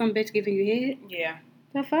video of some bitch giving you head. Yeah.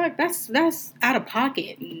 The fuck? That's out of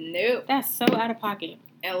pocket. Nope. That's so out of pocket.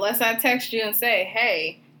 Unless I text you and say,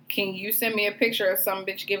 hey, can you send me a picture of some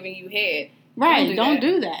bitch giving you head? Right. Don't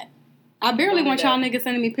do that. I barely want y'all that. niggas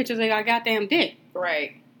sending me pictures of y'all goddamn dick.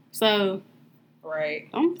 Right. So.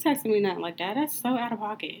 Right. Don't be texting me nothing like that. That's so out of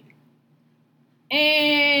pocket.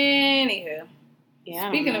 Anywho. Yeah.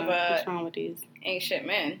 Speaking of what's wrong with these ain't shit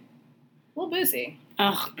men. Well, Boosie.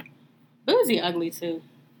 Ugh. Boosie ugly too.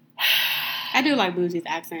 I do like Boosie's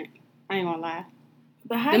accent. I ain't gonna lie.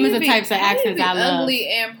 But how Them do is you the be, types of how accents do you be I love. ugly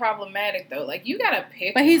and problematic though? Like you gotta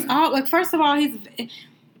pick. But he's one. all like. First of all,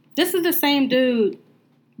 this is the same dude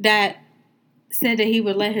that said that he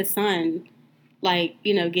would let his son, like,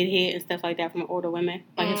 you know, get hit and stuff like that from older women,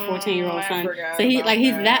 like his 14-year-old son. So he's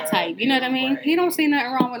that type. You know what I mean? Right. He don't see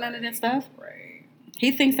nothing wrong with none of that stuff. Right.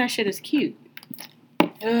 He thinks that shit is cute.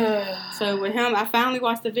 So with him, I finally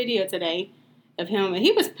watched the video today of him, and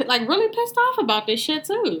he was like really pissed off about this shit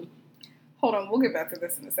too. Hold on, we'll get back to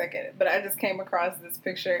this in a second. But I just came across this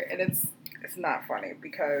picture, and it's not funny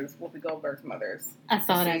because Whoopi Goldberg's mother's I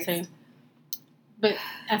saw deceased. that too. But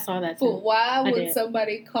I saw that too. But why would did.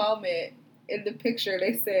 somebody comment in the picture?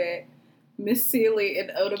 They said Miss Seeley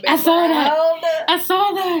and Oda I saw that. Brown.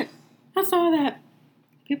 I saw that.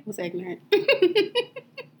 People's ignorant.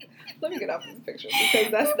 Let me get off this picture because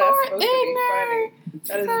that's not supposed to be funny.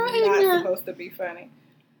 That is not supposed to be funny.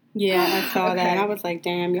 Yeah, I saw Okay. that. I was like,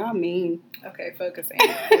 damn, y'all mean. Okay, focus,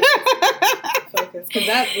 Anna. Focus. Because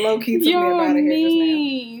that low-key took me up out of here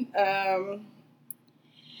just now.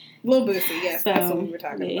 Lil Boosie, yes, that's what we were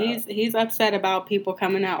talking about. He's upset about people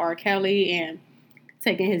coming at R. Kelly and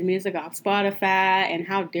taking his music off Spotify, and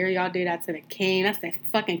how dare y'all do that to the king. That's the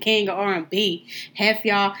fucking king of R&B. Half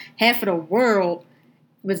of the world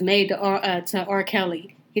was made to R.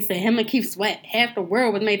 Kelly. He said him and Keith Sweat, half the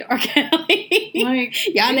world was made to R. Kelly.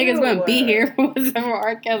 Like, y'all niggas wouldn't be here if it wasn't for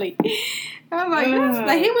R. Kelly. I'm like,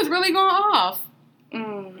 he was really going off.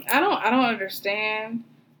 I don't understand.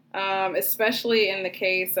 Especially in the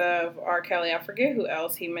case of R. Kelly. I forget who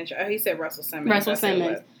else he mentioned. Oh, he said Russell Simmons. Russell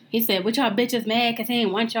Simmons. He said, what y'all bitches mad because he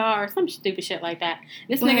ain't want y'all or some stupid shit like that.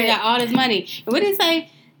 This nigga got all this money. And what did he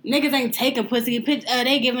say? Niggas ain't taking pussy.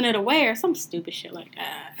 They giving it away or some stupid shit like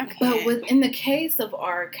that. Okay. But in the case of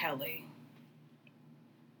R. Kelly,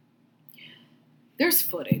 there's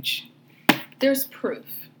footage. There's proof.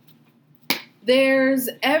 There's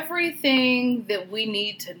everything that we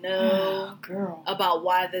need to know about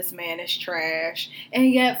why this man is trash.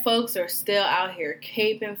 And yet folks are still out here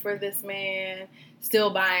caping for this man, still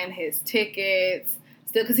buying his tickets,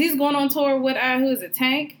 still because he's going on tour with, who is it,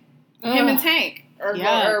 Tank? Him and Tank.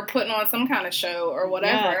 Or putting on some kind of show or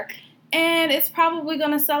whatever. Yuck. And it's probably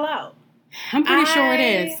going to sell out. I'm pretty sure it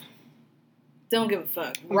is. Don't give a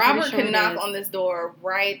fuck. Robert can knock on this door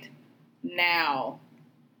right now.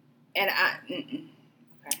 And okay.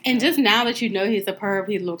 And just now that you know he's a perv,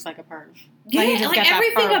 he looks like a perv. Yeah, like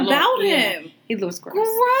everything about him. Yeah. He looks gross.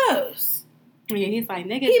 Gross. Yeah, he's like,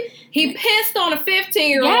 nigga. He pissed on a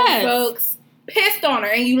 15-year-old, folks. Pissed on her.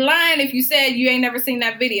 And you lying if you said you ain't never seen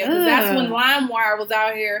that video. Because that's when LimeWire was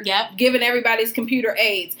out here giving everybody's computer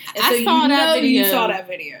AIDS. And so you saw that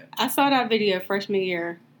video. I saw that video freshman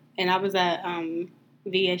year. And I was at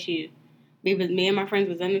VSU. Me and my friends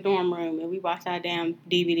was in the dorm room. And we watched that damn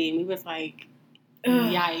DVD. And we was like,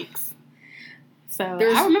 yikes. So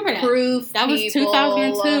I remember that. That was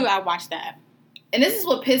 2002. I watched that. And this is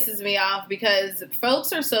what pisses me off. Because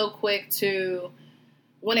folks are so quick to...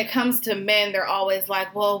 When it comes to men, they're always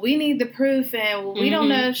like, well, we need the proof, and we don't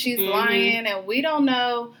know if she's lying, and we don't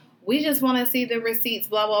know. We just want to see the receipts,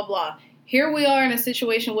 blah, blah, blah. Here we are in a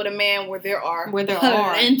situation with a man where there are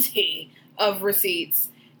plenty of receipts,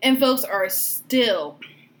 and folks are still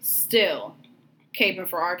caping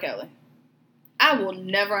for R. Kelly. I will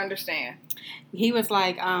never understand. He was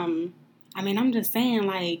like, I'm just saying,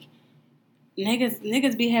 like,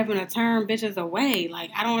 niggas be having to turn bitches away.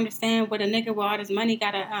 Like, I don't understand what a nigga with all this money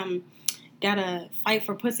gotta fight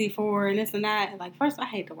for pussy for and this and that. Like, first, I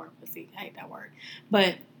hate the word pussy. I hate that word.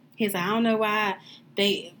 But he's like, I don't know why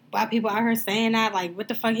people out here saying that. Like, what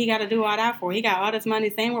the fuck he got to do all that for? He got all this money.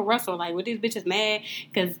 Same with Russell. Like, with these bitches mad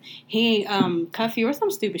because he ain't cuff you or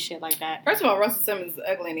some stupid shit like that. First of all, Russell Simmons is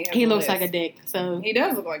ugly and he looks like a dick. So he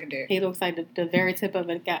does look like a dick. He looks like the very tip of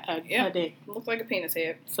a dick. Looks like a penis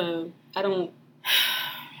head. So I don't.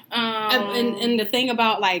 And the thing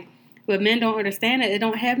about, like, what men don't understand it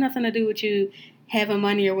don't have nothing to do with you having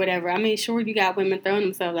money or whatever. I mean, sure, you got women throwing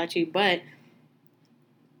themselves at you, but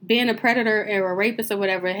being a predator or a rapist or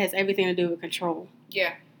whatever, it has everything to do with control.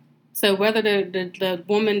 Yeah. So whether the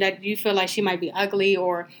woman that you feel like she might be ugly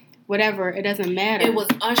or whatever, it doesn't matter. It was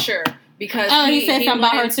Usher. Because he said something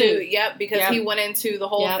about her too. Yep, because he went into the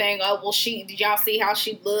whole thing. Oh, well, did y'all see how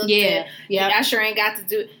she looked? Yeah, Usher ain't got to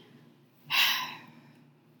do.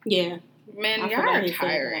 Yeah, man, y'all are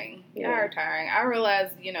tiring. Y'all are tiring. I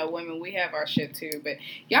realize, women, we have our shit too, but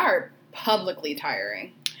y'all are publicly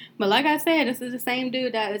tiring. But like I said, this is the same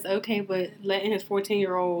dude that is okay with letting his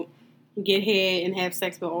 14-year-old get head and have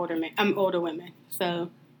sex with older women.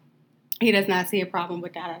 So he does not see a problem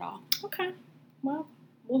with that at all. Okay, well.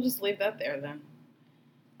 We'll just leave that there then.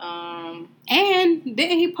 And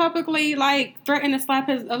didn't he publicly, like, threaten to slap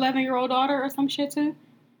his 11-year-old daughter or some shit too?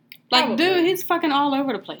 Like, probably. Dude, he's fucking all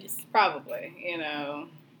over the place. Probably,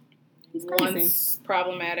 He's crazy. Once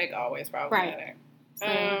problematic, always problematic.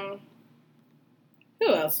 Right.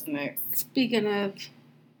 Who else is next? Speaking of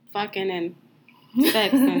fucking and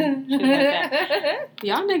sex and shit like that,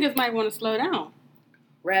 y'all niggas might want to slow down.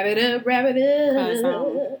 Wrap it up. Because,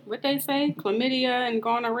 what they say, chlamydia and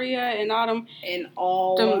gonorrhea and all them, and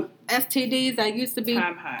all them STDs that used to be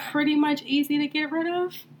pretty much easy to get rid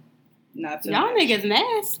of. Not so y'all much. Niggas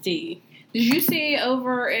nasty. Did you see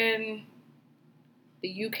over in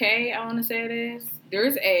the UK? I want to say it is.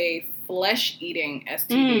 There's a flesh-eating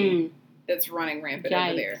STD that's running rampant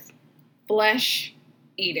over there. Flesh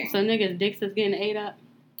eating. So niggas' dicks is getting ate up.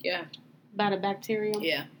 Yeah. By the bacterium.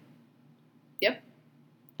 Yeah. Yep.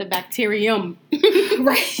 The bacterium.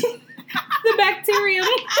 Right. The bacterium.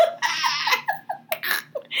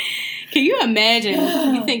 Can you imagine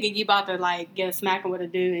you thinking you about to, like, get a smacking with a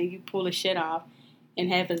dude and you pull his shit off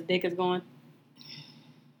and half his dick is going?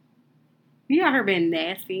 You got her being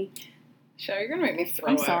nasty. Sure, you're going to make me throw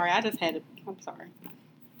I'm up. sorry. I'm sorry.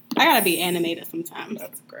 I got to be animated sometimes.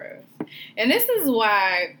 That's gross. And this is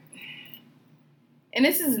why, and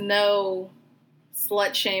this is no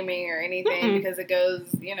slut shaming or anything because it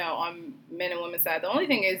goes, on men and women's side. The only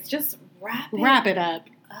thing is just wrap it up.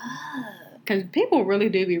 Because people really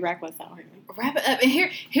do be reckless out here. Wrap it up. And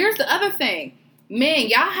here's the other thing. Men,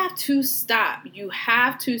 y'all have to stop. You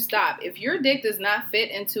have to stop. If your dick does not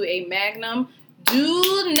fit into a magnum,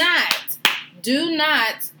 do not,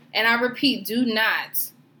 and I repeat, do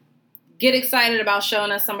not get excited about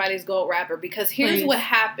showing us somebody's gold wrapper, because here's what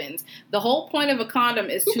happens. The whole point of a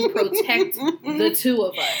condom is to protect the two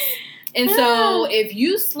of us. And so if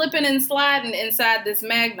you slipping and sliding inside this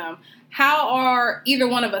magnum, how are either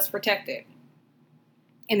one of us protected?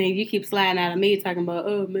 And then you keep sliding out of me talking about,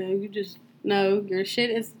 oh man, your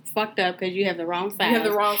shit is fucked up because you have the wrong size. You have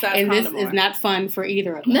the wrong size and condom this is not fun for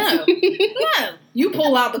either of us. No. You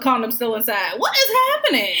pull out the condom still inside. What is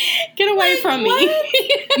happening? Get away from me.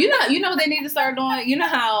 You know what they need to start doing? You know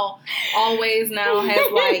how Always now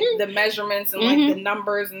has, like, the measurements and, like, the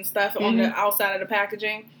numbers and stuff on the outside of the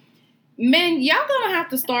packaging? Men, y'all gonna have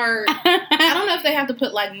to start, I don't know if they have to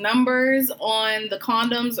put, like, numbers on the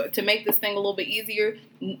condoms to make this thing a little bit easier.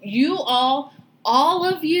 All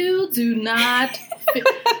of you do not fit,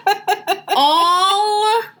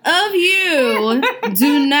 all of you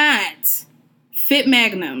do not fit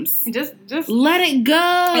magnums. Just let it go.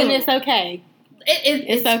 And it's okay.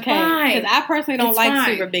 It's okay. Because I personally don't like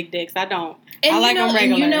super big dicks. I don't. And I like them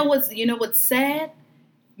regular. And you know what's sad?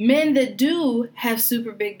 Men that do have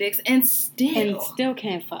super big dicks and still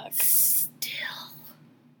can't fuck. Still.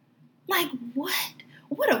 Like, what?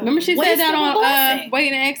 Remember she said that on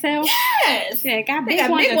Wait and Exhale? Yes. Yeah, got big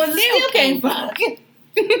ones and still can't fuck.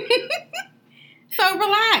 So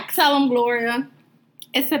relax. Tell them, Gloria.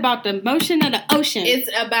 It's about the motion of the ocean. It's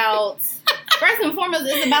about, first and foremost,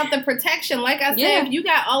 it's about the protection. Like I said, if you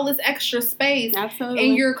got all this extra space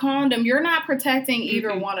in your condom, you're not protecting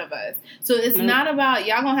either one of us. So it's not about,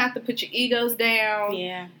 y'all gonna have to put your egos down.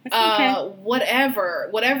 Yeah. It's okay.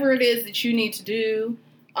 Whatever it is that you need to do.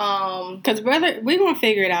 Because we're gonna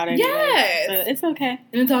figure it out anyway. Yes. So it's okay.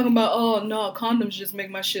 And then talking about, oh no, condoms just make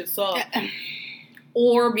my shit soft.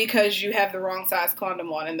 or because you have the wrong size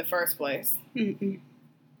condom on in the first place. Mm-mm.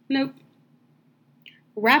 Nope.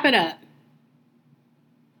 Wrap it up.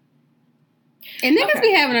 And niggas Okay.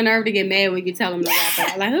 be having a nerve to get mad when you tell them to wrap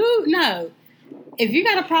it up. Like, who? No. If you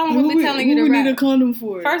got a problem with me telling you to wrap, need a condom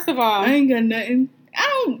for? first of all, I ain't got nothing.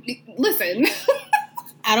 I don't listen.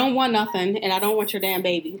 I don't want nothing, and I don't want your damn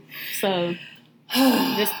baby. So,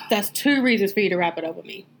 that's 2 reasons for you to wrap it up with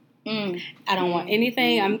me. I don't want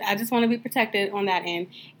anything. I just want to be protected on that end,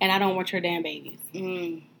 and I don't want your damn babies.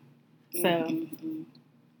 So,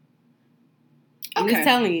 I'm just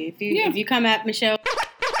telling you, if you come at Michelle,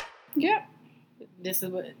 Yep. this is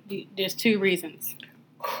what. There's 2 reasons.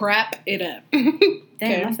 Crap it up. Damn,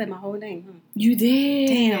 Okay. I said my whole name. Huh? You did.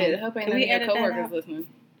 Damn. I hope ain't Can none we of your edit that coworkers out? listening.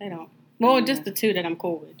 They don't. Well, just the 2 that I'm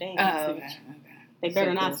cool with. They ain't Oh, snitch. okay. They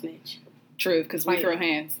better So not cool. snitch. True, because we Right. throw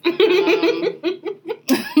hands.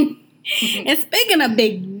 And speaking of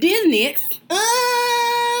big business,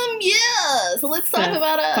 Yeah. So let's talk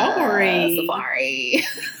about Safari.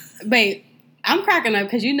 Babe, I'm cracking up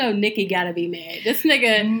because you know Nikki gotta be mad. This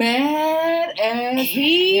nigga Mad as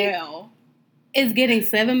hell. is getting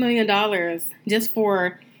 $7 million just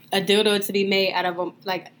for a dildo to be made out of A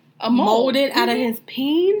mold. molded out of his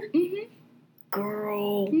peen. Mm-hmm.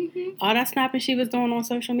 Girl, Mm-hmm. all that snapping she was doing on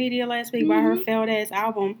social media last week by her failed ass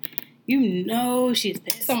album, you know she's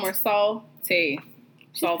pissed. Somewhere salty.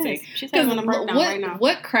 Salty. Pissed. She's having a breakdown right now.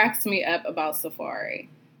 What cracks me up about Safari,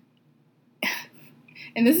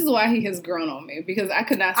 and this is why he has grown on me, because I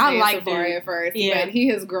could not stand Safari at first, Yeah. but he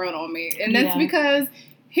has grown on me. And that's Yeah. because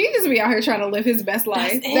he just be out here trying to live his best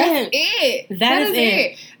life. That's it. That is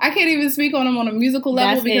it. I can't even speak on him on a musical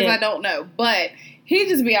level That's because it. I don't know. But he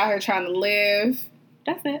just be out here trying to live.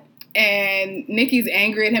 That's it. And Nikki's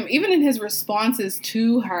angry at him. Even in his responses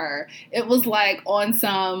to her, it was like on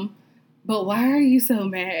some, but why are you so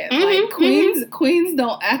mad? Mhm, Like queens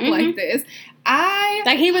don't act like this.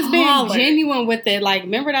 Like he was being hollered. genuine with it. Like,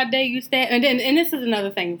 remember that day you stabbed? And this is another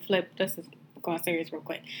thing. Flip. This is going serious real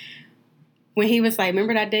quick. When he was like,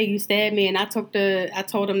 remember that day you stabbed me, and I told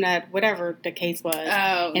him that whatever the case was,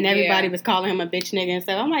 and everybody was calling him a bitch nigga and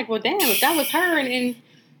stuff. I'm like, well, damn, if that was her, and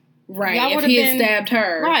right, y'all if would've he had been- stabbed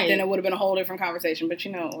her, Right. then it would have been a whole different conversation. But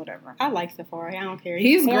whatever. I like Safari. I don't care.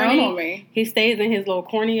 He's corny. grown on me. He stays in his little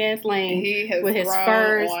corny ass lane He has with his grown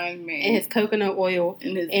furs on me. and his coconut oil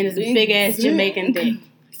and his big ass Jamaican dick.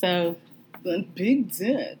 So The big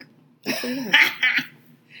dick.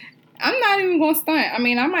 I'm not even going to stunt. I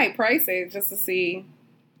mean, I might price it just to see,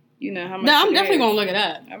 how much. no, I'm it definitely is. gonna look it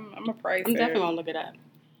up. I'm a price. I'm definitely gonna look it up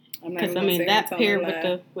I'm not because even I mean gonna that say pair it's on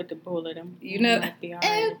the with the bullet, left. might be all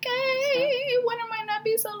right. Okay, winter might not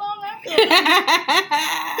be so long after.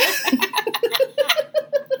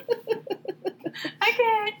 I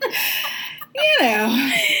can't.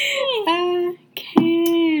 I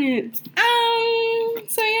can't.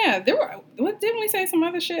 So yeah, there were. What didn't we say? Some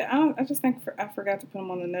other shit. I just think I forgot to put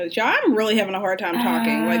them on the notes. Y'all, I'm really having a hard time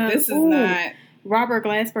talking. Like this is not. Robert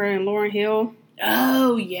Glasper and Lauryn Hill.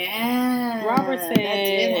 Oh yeah, Robert that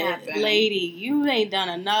did said, happen. "Lady, you ain't done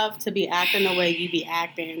enough to be acting the way you be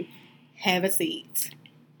acting. Have a seat."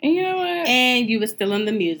 And you know what? And you was still in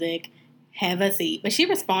the music. Have a seat. But she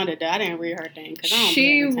responded though. I didn't read her thing because I don't. She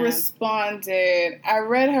be every time. responded. I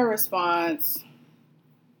read her response.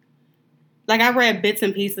 Like I read bits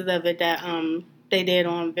and pieces of it that they did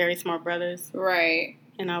on Very Smart Brothers, Right.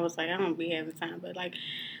 and I was like, I don't be having time, but like,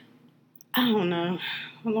 I don't know,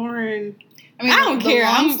 Lauren. I mean, I don't care.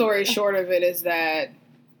 The long I'm- story short of it is that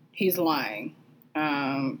he's lying.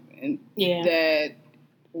 And Yeah, that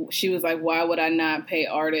she was like, why would I not pay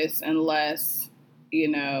artists unless,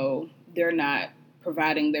 they're not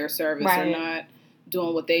providing their service or Right. not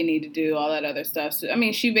doing what they need to do, all that other stuff. So, I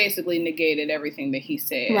mean, she basically negated everything that he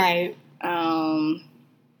said. right.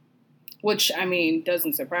 Which, I mean,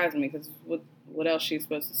 doesn't surprise me because what else she's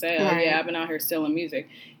supposed to say? Oh, Right. yeah, I've been out here stealing music.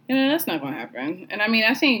 That's not going to happen. And I mean,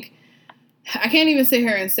 I think I can't even sit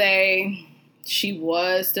here and say she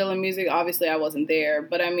was stealing music. Obviously, I wasn't there.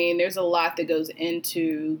 But I mean, there's a lot that goes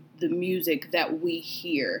into the music that we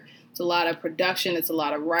hear. It's a lot of production. It's a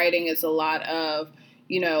lot of writing. It's a lot of,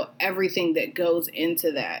 everything that goes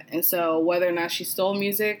into that. And so whether or not she stole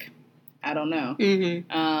music, I don't know.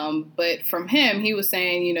 Mm-hmm. But from him, he was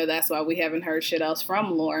saying, that's why we haven't heard shit else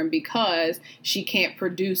from Lauren, because she can't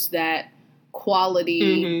produce that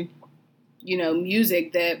quality,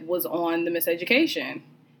 music that was on the Miseducation.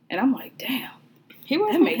 And I'm like, damn,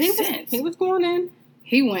 that makes sense. He was going in.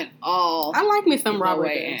 He went all. I like me some the Robert,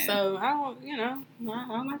 way then, in. so I don't,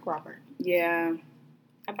 I like Robert. Yeah.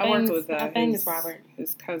 I banged worked with his Robert.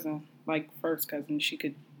 his cousin. like first cousin, she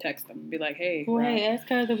could text them and be like, "Hey, Well, Rob. hey, ask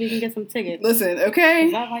her if we can get some tickets. Listen, okay."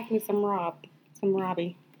 'Cause I like me some Robbie.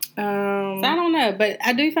 So Um, I don't know, but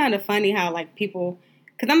I do find it funny how like people,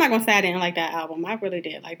 because I'm not gonna say I didn't like that album. I really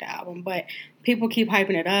did like the album, but people keep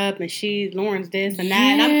hyping it up, and Lauren's this and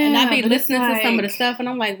that, and I be but it's listening to some of the like- stuff, and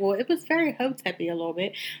I'm like, well, it was very hotep-y a little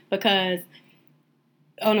bit because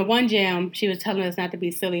on the one jam she was telling us not to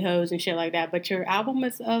be silly hoes and shit like that, but your album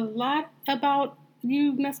is a lot about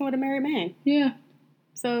you messing with a married man. yeah.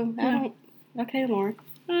 So I don't. Okay, Lauren.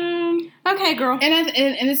 Um, Okay, girl. and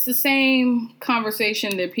it's the same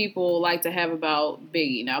conversation that people like to have about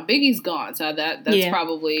Biggie. Now Biggie's gone, so that's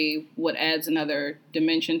probably what adds another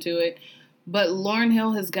dimension to it. But Lauryn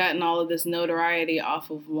Hill has gotten all of this notoriety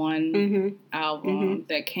off of one album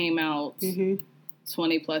that came out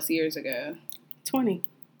 20 plus years ago. 20.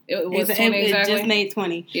 It was 20 it exactly. It just made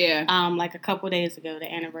 20. Yeah. Like a couple days ago,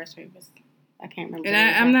 the anniversary was. I can't remember.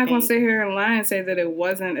 And I'm not going to sit here and lie and say that it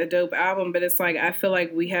wasn't a dope album, but it's like I feel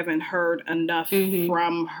like we haven't heard enough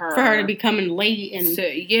from her. For her to be coming late and all of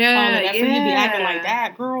that. For you to be acting like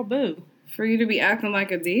that, girl, boo. For you to be acting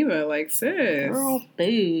like a diva, like sis. Girl,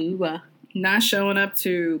 boo. Not showing up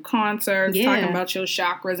to concerts, talking about your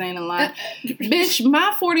chakras ain't in line. Bitch,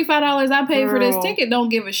 my $45 I paid for this ticket don't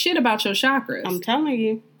give a shit about your chakras. I'm telling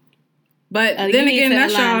you. But then again,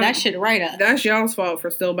 that's y'all. That shit right up. That's y'all's fault for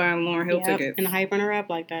still buying Lauryn Hill tickets and hyping her up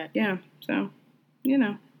like that. Yeah, so you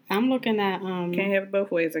know, I'm looking at can't have it both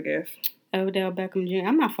ways, I guess. Odell Beckham Jr.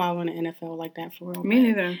 I'm not following the NFL like that for real. Me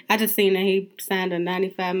neither. I just seen that he signed a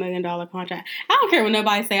 $95 million contract. I don't care what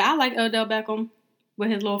nobody say. I like Odell Beckham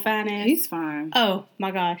with his little fine ass. He's fine. Oh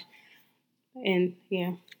my gosh, and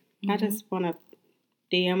I just want to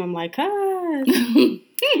DM him like, cousin.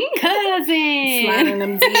 Sliding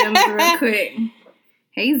them DMs real quick.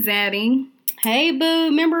 Hey, Zaddy. Hey, boo.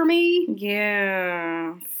 Remember me?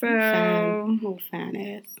 Yeah. So. Little fine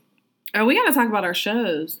ass. Oh, we got to talk about our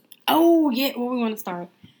shows. Oh, yeah. Where we want to start?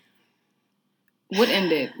 What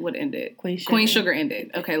ended? Queen Sugar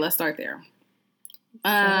ended. Okay, let's start there.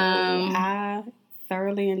 I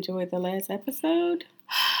thoroughly enjoyed the last episode.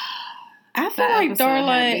 I feel like Darla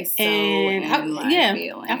I feel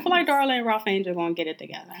like Darla and Ralph Angel gonna get it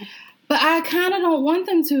together. But I kind of don't want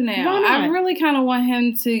them to now. Why not? I really kind of want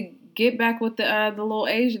him to get back with the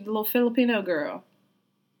little Filipino girl.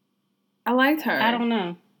 I liked her. I don't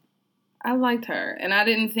know. I liked her, and I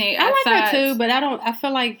didn't think I like her too, but I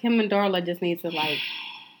feel like him and Darla just need to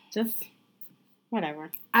just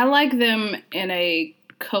whatever. I like them in a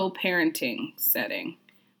co-parenting setting,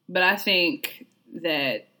 but I think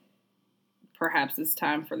that perhaps it's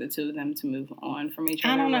time for the two of them to move on from each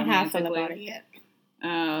other. I don't know how I feel about it yet.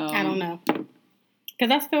 I don't know.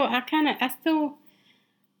 Because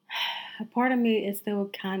a part of me is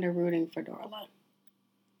still kind of rooting for Darla.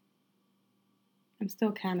 I'm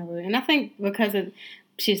still kind of rooting. And I think because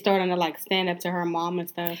she's starting to stand up to her mom and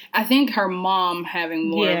stuff. I think her mom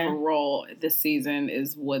having more of a role this season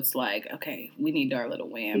is what's okay, we need Darla to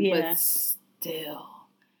win. Yeah. But still.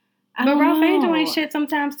 But Ralph Angel ain't shit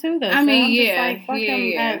sometimes too, though. I mean, fuck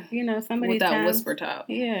him at, some of with these that times. whisper top.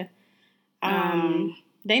 Yeah.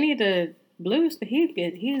 They need to Blue's. He's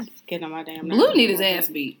getting on my damn nerves. Blue need his ass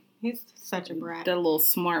beat. He's such a brat. That little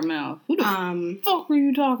smart mouth. Who the fuck were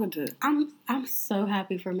you talking to? I'm so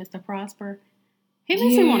happy for Mr. Prosper. He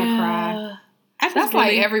makes me want to cry. That's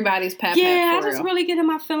like everybody's pap. Yeah, I just really get in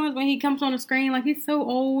my feelings when he comes on the screen. He's so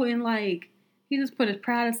old and he just put his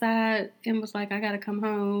pride aside and was like, I gotta come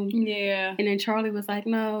home. Yeah. And then Charlie was like,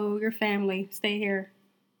 no, your family, stay here.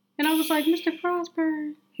 And I was like, Mr.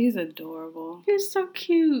 Prosper. He's adorable. He's so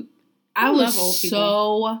cute. I was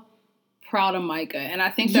so proud of Micah. And I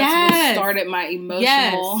think that's what started my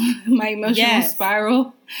emotional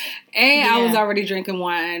spiral. A, I was already drinking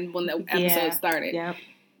wine when the episode started. Yep.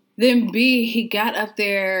 Then B, he got up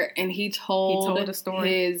there and he told a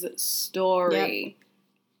story. his story. Yep.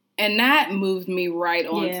 And that moved me right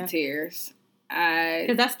on to tears.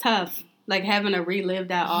 Because that's tough. Having to relive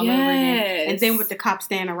that all over again. And then with the cop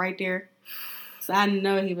standing right there. So I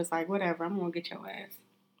know he was like, whatever, I'm going to get your ass.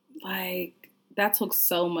 That took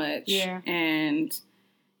so much. Yeah. And,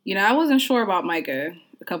 I wasn't sure about Micah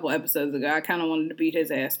a couple episodes ago. I kind of wanted to beat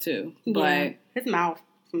his ass too. But his mouth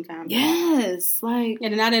sometimes. Yes. And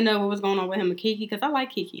then I didn't know what was going on with him and Kiki because I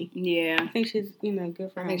like Kiki. Yeah. I think she's,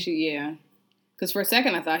 good for him. Because for a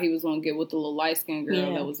second I thought he was going to get with the little light-skinned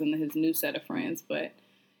girl that was in his new set of friends. But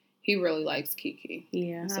he really likes Kiki.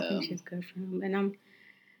 Yeah, I think she's good for him. And I'm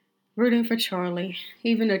rooting for Charlie.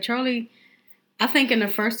 Even though Charlie, I think in the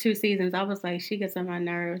first 2 seasons, I was like, she gets on my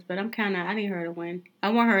nerves. But I need her to win. I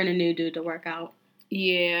want her and a new dude to work out.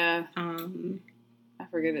 Yeah. I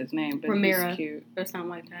forget his name, but Ramiro, he's cute. or something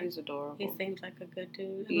like that. He's adorable. He seems like a good dude.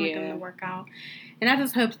 I want them Yeah. to work out, and I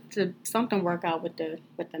just hope something work out with the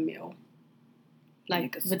meal.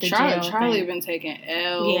 Like with the Charlie thing. been taking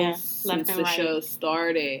L's since the show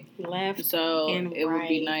started. Left So and it would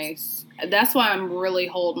be right. nice. That's why I'm really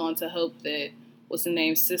holding on to hope that what's the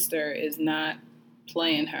name's sister is not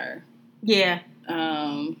playing her. Yeah.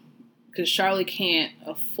 Because Charlie can't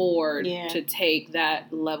afford Yeah. to take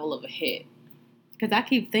that level of a hit. Because I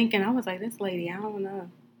keep thinking, I was like, this lady, I don't know.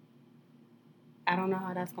 I don't know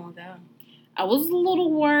how that's going to go. I was a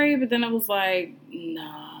little worried, but then I was like,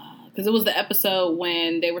 nah. Because it was the episode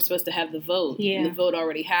when they were supposed to have the vote. Yeah. And the vote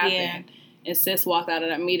already happened. Yeah. And Sis walked out of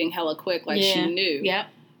that meeting hella quick, like she knew. Yep.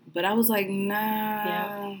 But I was like,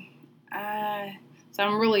 nah. Yep. So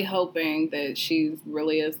I'm really hoping that she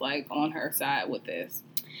really is, like, on her side with this.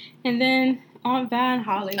 And then Aunt Vi and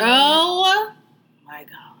Hollywood. Oh, my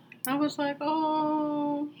God. I was like,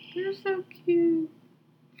 oh, you're so cute.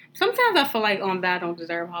 Sometimes I feel like Aunt Vi don't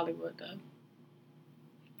deserve Hollywood, though.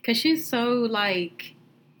 Because she's so, like,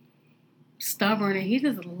 stubborn, and he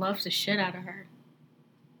just loves the shit out of her.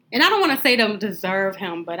 And I don't want to say don't deserve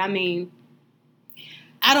him, but I mean,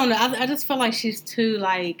 I don't know. I just feel like she's too,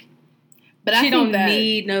 like, but she don't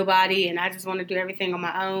need nobody, and I just want to do everything on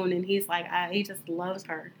my own, and he's like, he just loves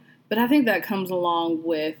her. But I think that comes along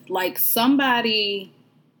with, like, somebody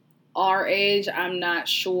our age, I'm not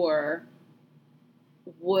sure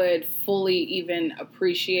would fully even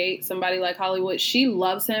appreciate somebody like Hollywood. She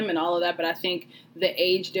loves him and all of that, but I think the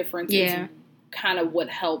age difference is kind of what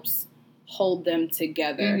helps hold them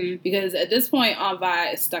together. Mm-hmm. Because at this point, Aunt Vi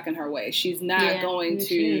is stuck in her way. She's not going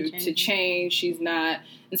to change. She's not.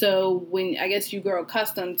 And so when I guess you grow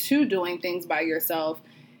accustomed to doing things by yourself,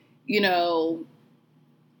 you know,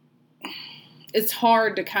 it's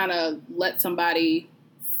hard to kind of let somebody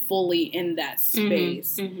fully in that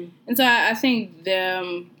space. Mm-hmm. Mm-hmm. And so I think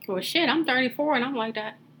them... Well, shit, I'm 34 and I'm like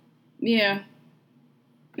that. Yeah.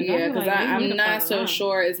 Yeah, because I'm not so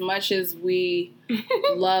sure, as much as we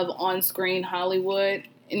love on-screen Hollywood,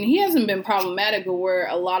 and he hasn't been problematic, but where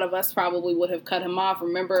a lot of us probably would have cut him off.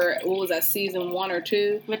 Remember, what was that, season 1 or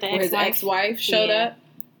 2? With the where his ex-wife showed up?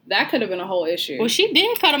 That could have been a whole issue. Well, she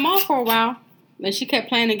did cut him off for a while. And she kept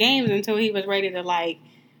playing the games until he was ready to, like,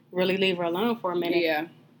 really leave her alone for a minute. Yeah.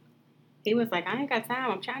 He was like, I ain't got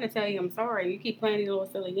time. I'm trying to tell you I'm sorry. You keep playing these little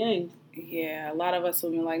silly games. Yeah, a lot of us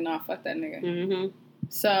would be like, nah, fuck that nigga. Mm-hmm.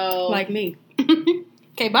 So. Like me.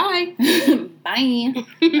 Okay, bye. Bye.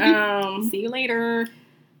 See you later.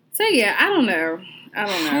 So, yeah, I don't know. I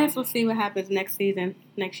guess we'll see what happens next season.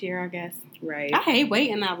 Next year, I guess. Right. I hate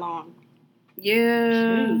waiting that long.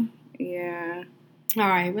 Yeah. Shoot. Yeah. All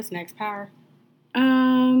right, what's next? Power.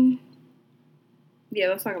 Yeah,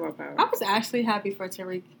 let's talk about Power. I was actually happy for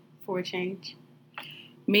Tariq for a change.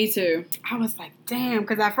 Me too. I was like, damn,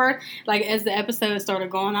 because at first, like, as the episode started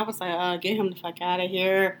going, I was like, get him the fuck out of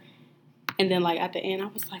here. And then, like, at the end, I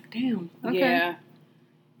was like, damn. Okay. Yeah.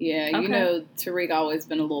 Yeah, you know, Tariq always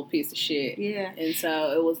been a little piece of shit. Yeah. And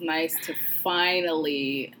so it was nice to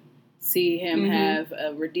finally see him have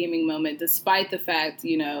a redeeming moment, despite the fact,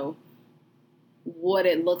 you know, what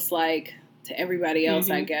it looks like to everybody else,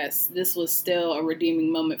 I guess. This was still a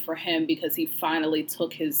redeeming moment for him because he finally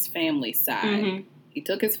took his family side. Mm-hmm. He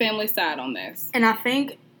took his family side on this. And I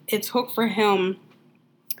think it took for him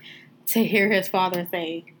to hear his father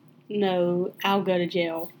say, no, I'll go to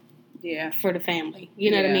jail. Yeah. For the family. You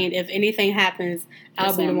know what I mean? If anything happens,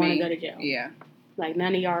 I'll be the one to go to jail. Yeah. Like,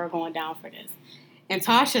 none of y'all are going down for this. And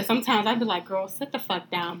Tasha, sometimes I'd be like, girl, sit the fuck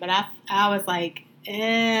down. But I was like,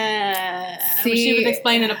 when she was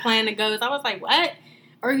explaining the plan that goes, I was like, what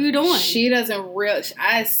are you doing? She doesn't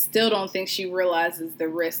I still don't think she realizes the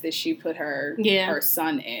risk that she put her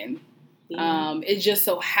son in. Yeah. It just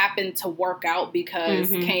so happened to work out because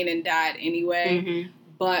Kanan died anyway.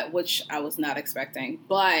 But, which I was not expecting.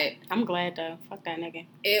 But I'm glad, though. Fuck that nigga.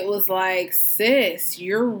 It was like, sis,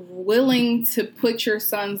 you're willing to put your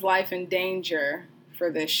son's life in danger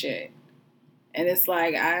for this shit. And it's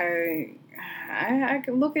like, I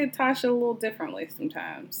can look at Tasha a little differently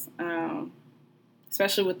sometimes.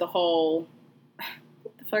 Especially with the whole,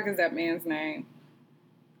 what the fuck is that man's name?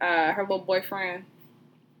 Her little boyfriend.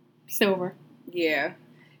 Silver. Yeah.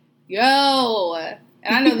 Yo!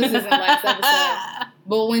 And I know this isn't last episode.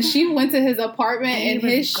 But when she went to his apartment and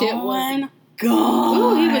his shit was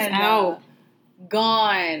gone. Ooh, he was out.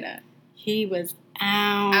 Gone. He was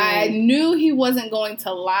out. I knew he wasn't going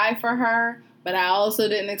to lie for her, but I also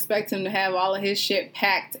didn't expect him to have all of his shit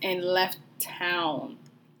packed and left town.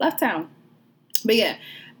 But yeah,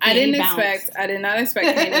 I did not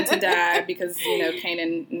expect Kanan to die because, you know,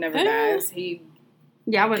 Kanan never dies. He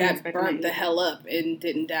Yeah, I wasn't got expecting burnt that the hell up and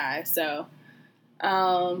didn't die. So,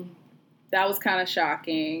 that was kind of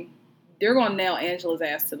shocking. They're going to nail Angela's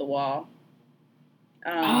ass to the wall.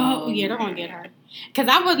 Oh, yeah, they're going to get her. Because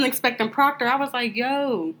I wasn't expecting Proctor. I was like,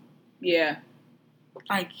 yo. Yeah.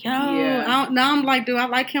 Like, yo. Yeah. Now I'm like, do I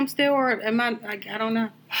like him still? Or am I, like, I don't know.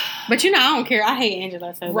 But, I don't care. I hate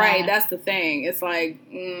Angela so Right, bad. that's the thing. It's like,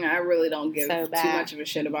 I really don't give So too bad. much of a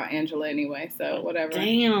shit about Angela anyway, so whatever.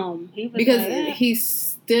 Damn. He was Because like, he's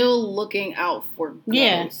still looking out for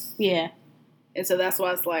ghosts. Yeah. And so that's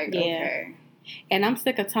why it's like, okay. And I'm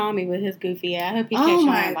sick of Tommy with his goofy ass. I hope he catch Oh on.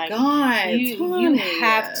 my Like, God. you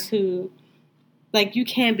have to, like, you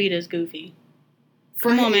can't be this goofy.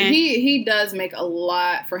 Come on, man. He does make a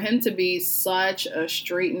lot, for him to be such a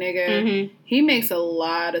street nigga, he makes a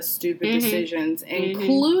lot of stupid decisions,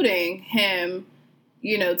 including him,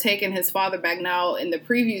 taking his father back. Now, in the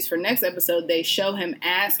previews for next episode, they show him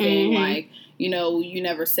asking, like, you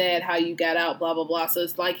never said how you got out, blah, blah, blah. So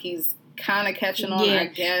it's like he's kind of catching on, I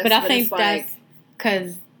guess. But I think that's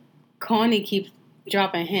because Connie keeps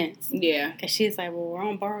dropping hints. Yeah. Because she's like, well, we're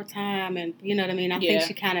on borrowed time, and you know what I mean? I think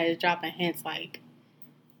she kind of is dropping hints, like,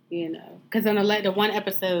 because in the one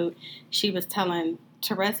episode, she was telling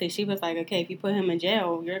Teresi, she was like, okay, if you put him in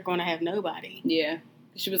jail, you're going to have nobody. Yeah.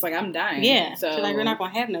 She was like, I'm dying. Yeah. So, she's like, we're not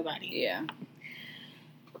going to have nobody. Yeah.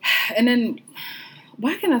 And then,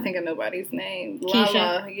 why can't I think of nobody's name? Keisha.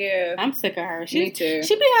 Lala, yeah. I'm sick of her. Me too.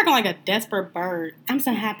 She be acting like a desperate bird. I'm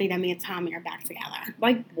so happy that me and Tommy are back together.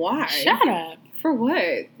 Like, why? Shut up. For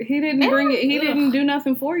what? He didn't bring it. He didn't do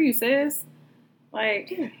nothing for you, sis.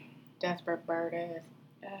 Like, desperate bird ass.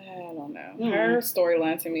 I don't know. Her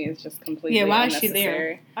storyline to me is just completely why unnecessary. is she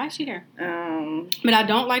there? Why is she there? But I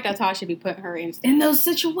don't like that Tasha be putting her in those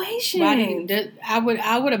situations. I would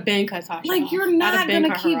have been cut Tasha. Like, off. you're not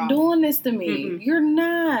gonna keep doing this to me. Mm-mm. You're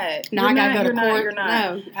not. No, I gotta go to court. You're not.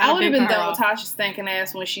 No, I would have been done with Tasha stinking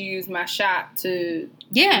ass when she used my shop to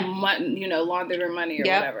launder her money or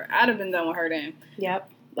whatever. I'd have been done with her then. Yep.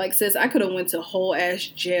 Like, sis, I could have went to whole ass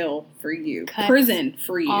jail for you, prison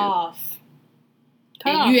for you. Off.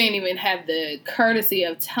 And you ain't even have the courtesy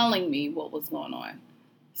of telling me what was going on.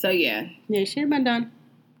 So, yeah. Yeah, she'd been done.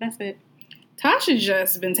 That's it. Tasha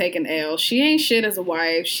just been taking L. She ain't shit as a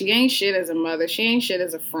wife. She ain't shit as a mother. She ain't shit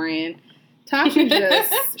as a friend.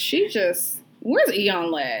 Tasha where's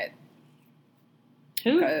Eon Lad?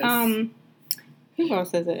 Who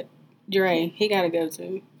else is it? Dre. He gotta go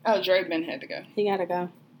too. Oh, Dre Ben had to go. He gotta go.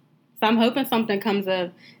 So I'm hoping something comes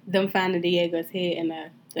of them finding Diego's head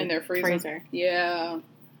in their freezer. Yeah.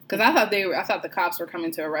 Because I thought the cops were coming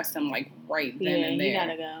to arrest him like right then and there. He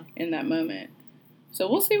gotta go. In that moment. So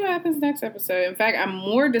we'll see what happens next episode. In fact, I'm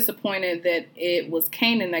more disappointed that it was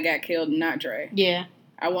Kanan that got killed, not Dre. Yeah.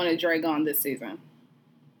 I wanted Dre gone this season.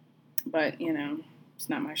 But, it's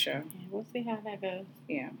not my show. Yeah, we'll see how that goes.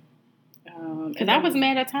 Yeah. Because I was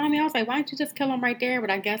mad at Tommy. I was like, why don't you just kill him right there? But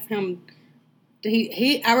I guess I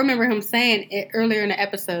remember him saying it earlier in the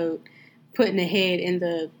episode, putting the head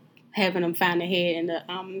having him find the head in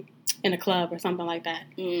the club or something like that.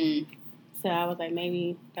 Mm. So I was like,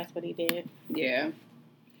 maybe that's what he did. Yeah.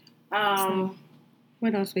 So,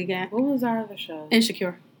 what else we got? What was our other show?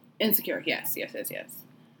 Insecure. Yes.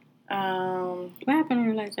 What happened on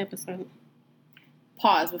the last episode?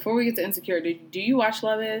 Pause. Before we get to Insecure, do you watch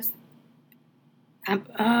Love Is?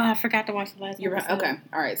 I forgot to watch the last episode. Okay.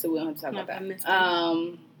 All right. So we don't have to talk about that. I missed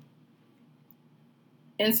it.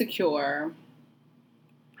 Insecure.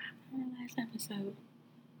 What happened on the last episode?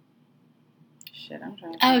 Shit, I'm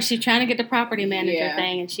trying to she's trying to get the property manager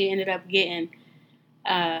thing, and she ended up getting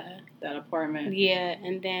that apartment. Yeah,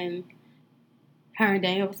 and then her and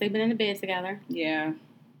Daniel were sleeping in the bed together. Yeah.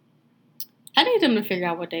 I need them to figure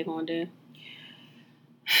out what they're going to do.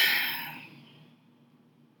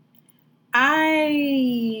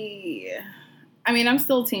 I mean, I'm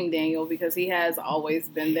still Team Daniel because he has always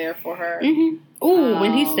been there for her. Mm-hmm. Ooh,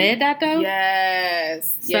 when he said that, though?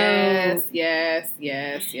 Yes.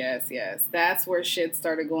 That's where shit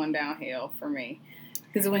started going downhill for me.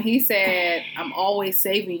 Because when he said, I'm always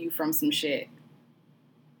saving you from some shit.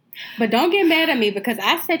 But don't get mad at me because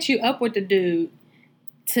I set you up with the dude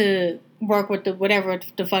to work with whatever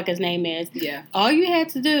the fuck his name is. Yeah. All you had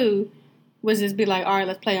to do was just be like, all right,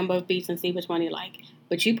 let's play on both beats and see which one you like.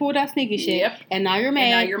 But you pulled that sneaky shit. Yep. And now you're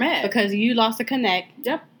mad. Because you lost a connect.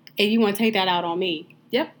 Yep. And you want to take that out on me.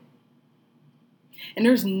 Yep. And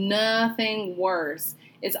there's nothing worse.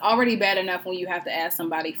 it's already bad enough when you have to ask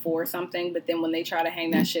somebody for something, but then when they try to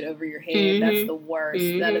hang that shit over your head, that's the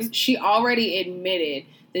worst. That is, she already admitted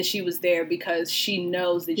that she was there because she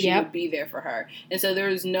knows that you would be there for her. And so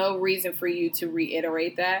there's no reason for you to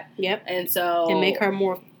reiterate that. Yep. And so... And make her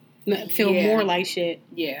feel more like shit.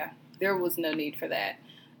 Yeah. There was no need for that.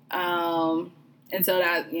 And so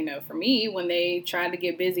that, you know, for me, when they tried to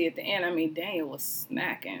get busy at the end, I mean, Daniel was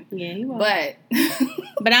smacking. Yeah, he was. But...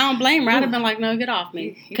 but I don't blame her. I'd have been like, no, get off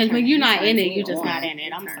me. Because when you're not in it, you're just not in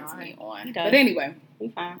it. I'm sorry. But anyway. He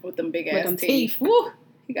fine. With them big ass teeth. Woo!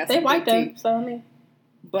 He got some white big teeth. So, I mean...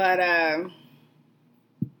 But,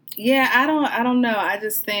 yeah, I don't know. I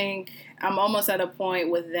just think I'm almost at a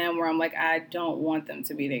point with them where I'm like, I don't want them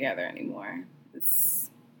to be together anymore.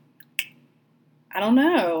 I don't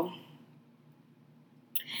know.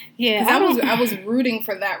 Yeah, I was rooting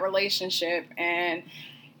for that relationship, and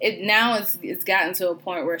it's gotten to a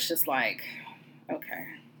point where it's just like, okay,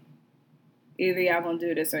 either y'all gonna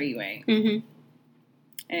do this or you ain't. Mm-hmm.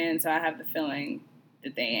 And so I have the feeling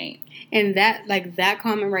that they ain't. And that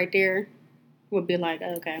comment right there would be like,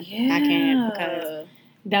 okay, I can't, because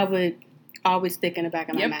that would always stick in the back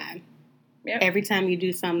of my mind. Yep. Every time you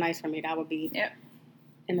do something nice for me, that would be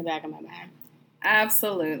in the back of my mind.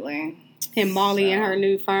 Absolutely. And Molly and her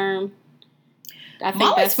new firm. I think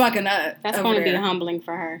Molly's fucking up. That's going to be humbling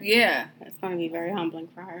for her. Yeah. That's going to be very humbling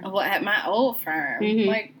for her. Well, at my old firm. Mm-hmm.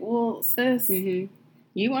 Like, well, sis. Mm-hmm.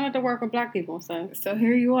 You wanted to work with black people, so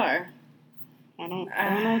here you are. I don't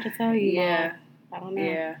know what to tell you. Yeah. Mom. I don't know.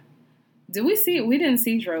 Yeah. We didn't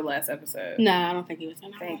see Dro last episode. No, I don't think he was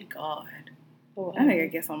in that Thank God. Well, I think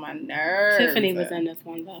it gets on my nerves. Tiffany was in this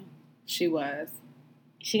one, though. She was.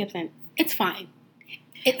 She kept saying, it's fine.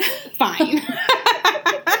 It's fine.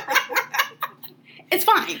 It's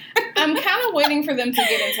fine. I'm kind of waiting for them to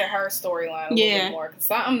get into her storyline a little bit more.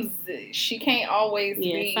 Because she can't always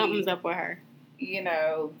be... something's up with her. You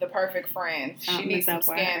know, the perfect friend. She needs some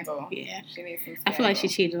scandal. Yeah. She needs some scandal. I feel like she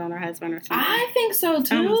cheated on her husband or something. I think so,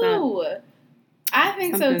 too. I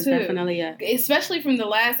think Something's so, too. Definitely up. Especially from the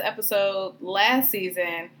last episode, last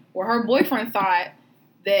season, where her boyfriend thought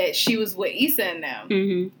that she was with Issa and them.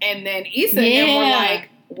 Mm-hmm. And then Issa and them were like,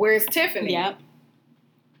 where's Tiffany? Yep.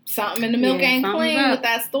 Something in the milk ain't clean with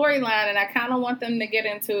that storyline, and I kind of want them to get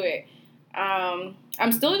into it.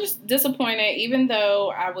 I'm still just disappointed, even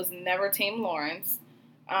though I was never Team Lawrence.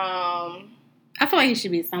 I feel like he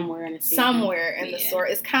should be somewhere in the season. Somewhere in the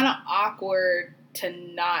story. It's kind of awkward to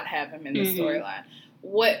not have him in the storyline.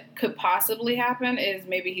 What could possibly happen is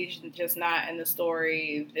maybe he's just not in the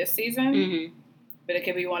story this season. Mm-hmm. But it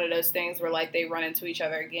could be one of those things where, like, they run into each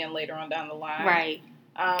other again later on down the line. Right.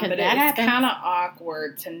 But it's kind of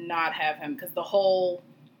awkward to not have him, because the whole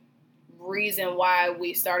reason why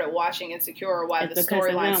we started watching Insecure, or why the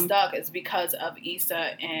storyline stuck, is because of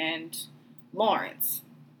Issa and Lawrence.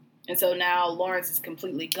 And so now Lawrence is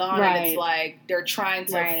completely gone, and it's like they're trying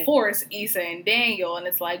to force Issa and Daniel, and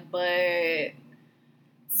it's like, but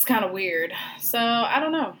it's kind of weird. So I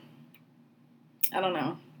don't know.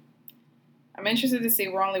 I'm interested to see.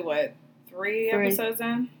 We're only, 3 episodes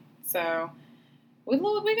in? So we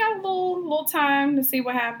got a little time to see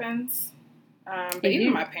what happens. But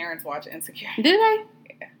even my parents watch Insecure. Do they?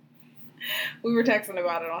 Yeah. We were texting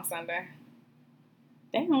about it on Sunday.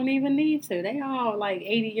 They don't even need to. They all like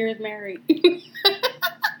 80 years married. They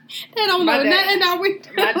don't know nothing.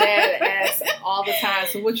 My dad asks all the time,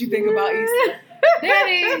 so what you think about Issa?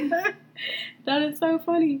 Daddy! That is so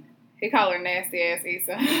funny. He call her nasty ass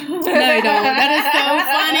Issa. No, he don't. That is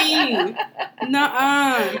so funny.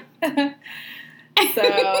 Nuh-uh. So,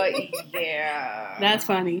 yeah. That's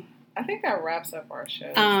funny. I think that wraps up our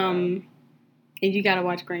show. And you got to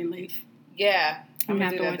watch Greenleaf. Yeah. I'm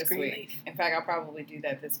going to do that this week. In fact, I'll probably do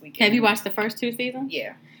that this weekend. Have you watched the first 2 seasons?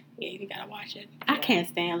 Yeah. Yeah, you got to watch it. Yeah. I can't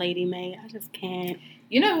stand Lady May. I just can't.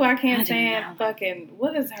 You know who I can't stand? Fucking,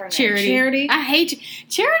 what is her name? Charity. I hate you.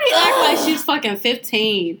 Charity act like she's fucking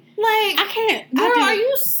 15. Like, I can't. Girl, are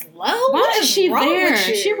you slow? Why is she there?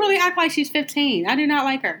 She really act like she's 15. I do not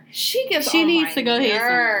like her. She needs to go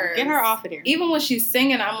ahead. Get her off of there. Even when she's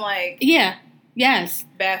singing, I'm like, yeah. Yes.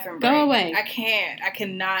 Bathroom break. Go away. I can't. I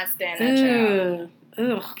cannot stand that child.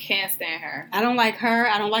 Ugh. Can't stand her. I don't like her.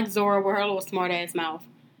 I don't like Zora with her little smart ass mouth.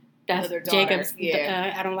 That's Jacob's.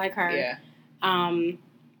 Yeah. I don't like her. Yeah. And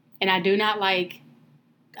I do not like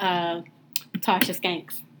Tasha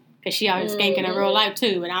Skanks, because she always skanking in real life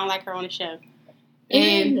too, and I don't like her on the show.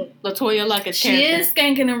 And LaToya Luckett's character. She is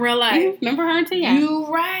skanking in real life. You remember her in T.I.? You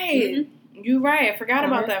right. Mm-hmm. You right. I forgot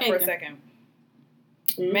about that for a second.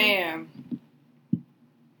 Mm-hmm. Man.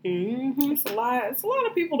 Mm-hmm. It's a lot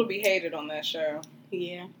of people to be hated on that show.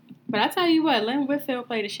 Yeah. But I tell you what, Lynn Whitfield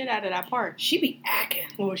played the shit out of that part. She be acting.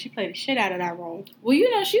 Well, she played the shit out of that role. Well, you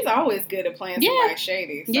know, she's always good at playing somebody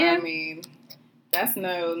shady. So, Yeah. I mean, that's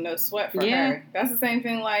no sweat for Yeah. her. That's the same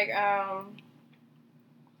thing like,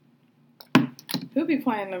 who be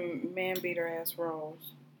playing the man-beater ass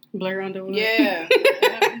roles? Blair Underwood. Yeah.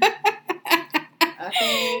 I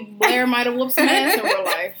think Blair might have whooped some ass in real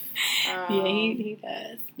life. Yeah, he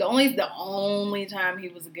does. The only time he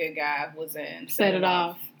was a good guy was in Set It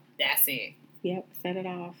Off. That's it. Yep, Set It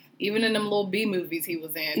Off. Even in them little B movies he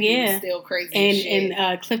was in, he was still crazy as shit.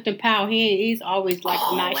 And Clifton Powell, he's always like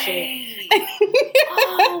nice shit.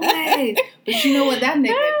 Always. But you know what? That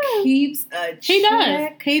nigga keeps a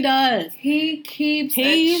check. He does. He keeps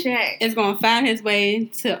a check. Is going to find his way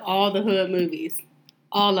to all the hood movies.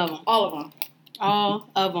 All of them. All of them. All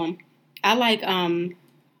of them. I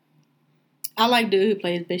like dude who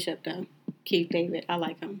plays Bishop though. Keith David. I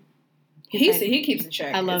like him. He keeps a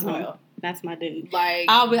check. I love him. Well. That's my dude. Like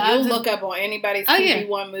you'll look up on anybody's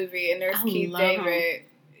TV1 movie and there's Keith David. Him.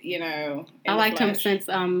 You know. I liked him since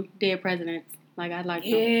Dead Presidents. Like I like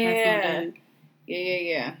him. That's my dude.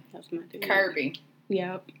 Yeah. That's my dude. Kirby.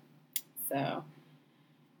 Yep. So.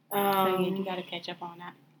 You got to catch up on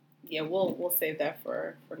that. Yeah, we'll save that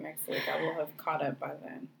for next week. I will have caught up by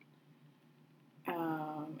then.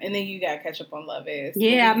 And then you gotta catch up on Love Is.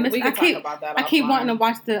 Yeah, we can talk about that. I keep wanting to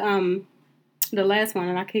watch the last one,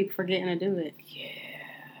 and I keep forgetting to do it.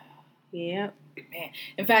 Yeah. Man,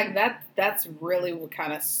 in fact, that's really what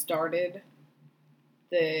kind of started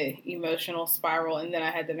the emotional spiral, and then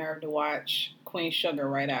I had the nerve to watch Queen Sugar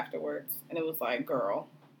right afterwards, and it was like, girl,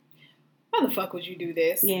 why the fuck would you do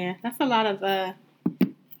this? Yeah, that's a lot of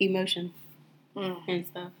emotion and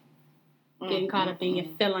stuff. Getting caught up in your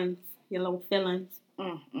feelings, your little feelings.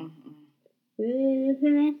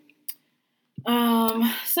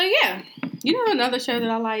 So yeah, you know another show that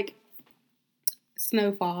I like,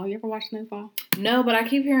 Snowfall. You ever watch Snowfall? No, but I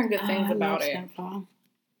keep hearing good things about it. Snowfall.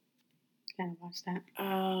 Gotta watch that.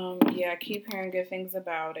 Yeah, I keep hearing good things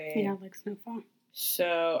about it. Yeah, I like Snowfall.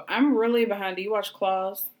 So I'm really behind. Do you watch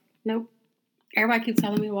Claws? Nope. Everybody keeps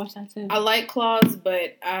telling me to watch that too. I like Claws,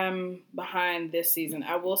 but I'm behind this season.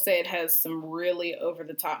 I will say it has some really over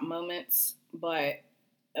the top moments, but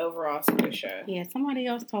overall it's a good show. Yeah, somebody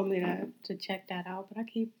else told me to check that out, but I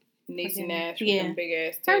keep Niecy Nash with them big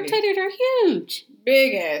ass titties. Her titties are huge.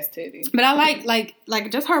 Big ass titties. But I like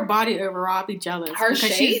just her body overall. I'd be jealous. Her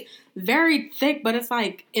shape? She's very thick, but it's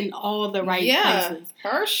like in all the right places.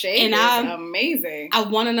 Her shape is amazing. I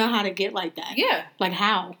want to know how to get like that. Yeah. Like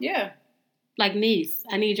how? Yeah. Like niece,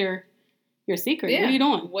 I need your secret. Yeah. What are you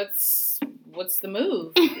doing? What's the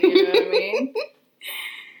move? You know what I mean?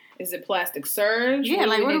 Is it plastic surge? Yeah,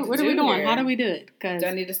 what are we doing? Here? How do we do it? Do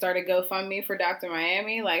I need to start a GoFundMe for Dr.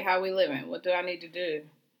 Miami? Like, how we living? What do I need to do?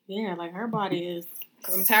 Yeah, like her body is.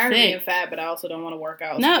 Because I'm tired of being fat, but I also don't want to work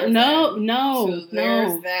out. No. So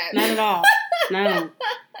there's that. Not at all. No.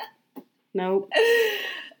 Nope.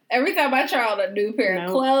 Every time I try on a new pair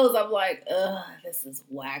of clothes, I'm like, ugh, this is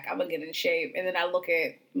whack. I'm going to get in shape. And then I look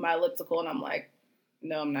at my elliptical and I'm like,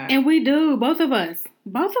 no, I'm not. And we do. Both of us.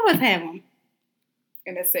 Both of us have them.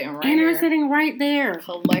 And it's sitting right there. And they're sitting right there.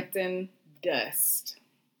 Collecting dust.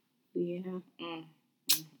 Yeah.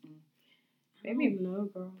 Maybe no,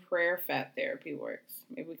 girl. Prayer fat therapy works.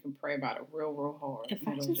 Maybe we can pray about it real hard.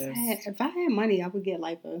 If I had money, I would get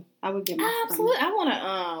lipo. I would get my absolutely. I want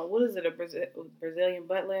to what is it? A Brazilian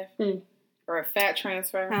butt lift or a fat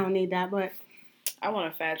transfer? I don't need that, but I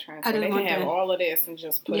want a fat transfer. They can have all of this and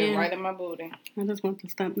just put it right in my booty. I just want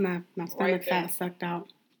my stomach fat sucked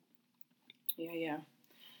out. Yeah.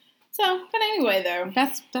 So, but anyway, though,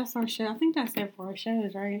 that's our show. I think that's it for our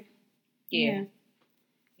shows, right? Yeah.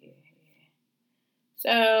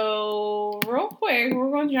 So, real quick, we're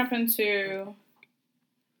going to jump into...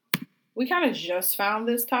 We kind of just found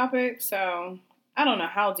this topic, so I don't know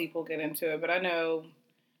how deep we'll get into it, but I know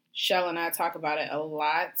Shell and I talk about it a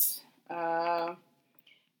lot. And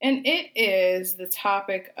it is the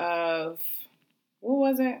topic of... What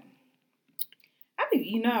was it?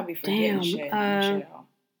 I'll be forgetting shit. Shell.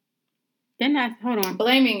 Hold on.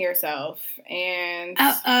 Blaming yourself and...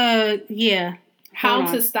 yeah. How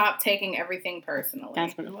to stop taking everything personally.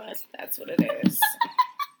 That's what it was. That's what it is.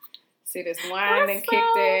 See, this wine and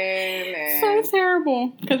kicked in. And so terrible.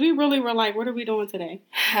 Because we really were like, what are we doing today?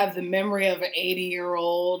 Have the memory of an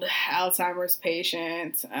 80-year-old Alzheimer's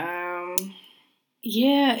patient.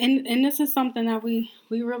 Yeah, and this is something that we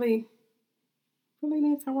really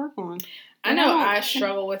need to work on. I know I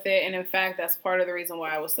struggle with it. And in fact, that's part of the reason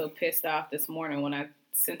why I was so pissed off this morning when I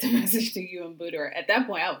sent a message to you and Booter. At that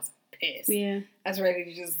point, I was pissed. Yeah. I was ready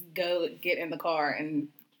to just go get in the car and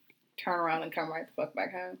turn around and come right the fuck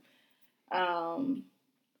back home.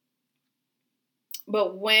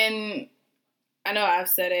 But when, I know I've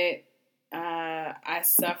said it, I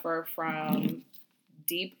suffer from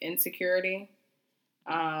deep insecurity.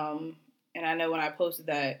 And I know when I posted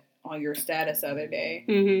that on your status the other day,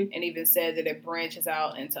 and even said that it branches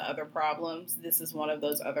out into other problems, this is one of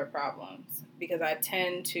those other problems. Because I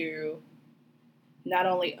tend to not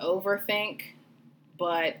only overthink,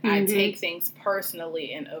 but I take things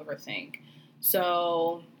personally and overthink.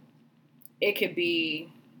 So it could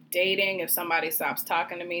be dating. If somebody stops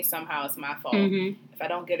talking to me, somehow it's my fault. If I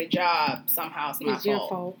don't get a job, somehow it's my fault. Your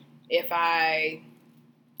fault. If I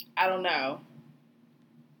don't know.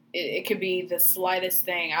 It could be the slightest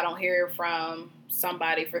thing. I don't hear from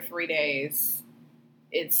somebody for 3 days.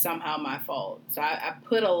 It's somehow my fault. So I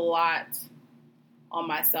put a lot on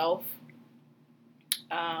myself.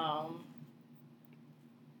 And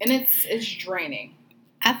it's draining.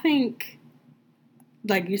 I think,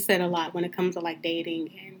 like you said, a lot when it comes to like dating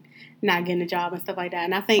and not getting a job and stuff like that.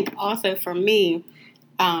 And I think also for me,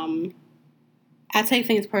 I take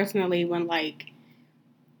things personally when like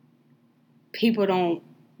people don't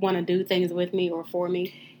want to do things with me or for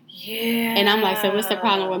me. Yeah. And I'm like, so what's the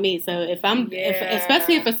problem with me? So if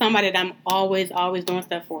especially if it's somebody that I'm always doing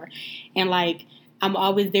stuff for, and like I'm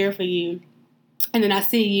always there for you, and then I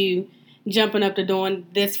see you jumping up to doing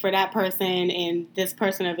this for that person and this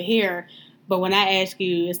person over here, but when I ask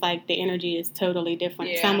you, it's like the energy is totally different.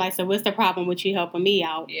 Yeah. So I'm like, so what's the problem with you helping me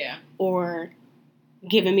out? Yeah. Or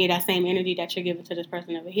giving me that same energy that you're giving to this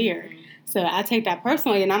person over here. So I take that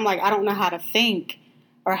personally, and I'm like, I don't know how to think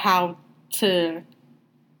or how to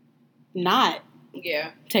not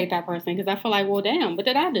take that person, because I feel like, well, damn, what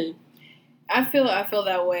did I do? I feel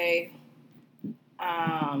that way.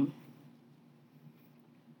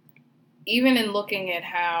 Even in looking at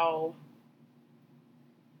how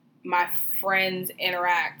my friends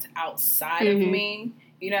interact outside of me,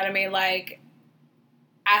 you know what I mean? Like,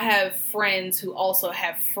 I have friends who also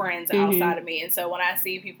have friends outside of me. And so when I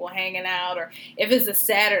see people hanging out, or if it's a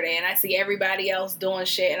Saturday and I see everybody else doing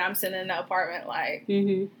shit and I'm sitting in the apartment like,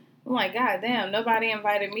 I'm like, God damn, nobody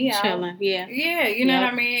invited me out. Chilling, yeah. Yeah, you know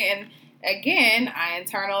what I mean? And again, I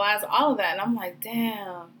internalize all of that. And I'm like,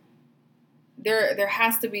 damn, there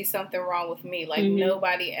has to be something wrong with me. Like,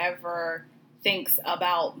 nobody ever thinks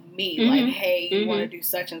about me. Like, hey, you want to do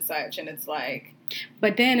such and such. And it's like...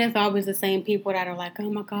 But then it's always the same people that are like,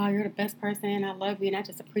 oh my God, you're the best person. I love you and I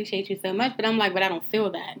just appreciate you so much. But I'm like, but I don't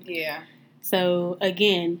feel that. Yeah. So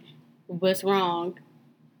again, what's wrong?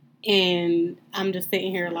 And I'm just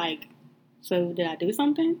sitting here like, so did I do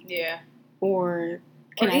something? Yeah. Or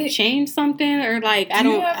can I change something? Or like, I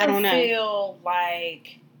don't know. Do you ever feel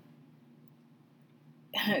like,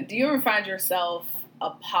 do you ever find yourself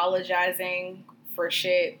apologizing for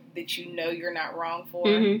shit that you know you're not wrong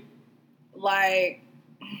for? Like,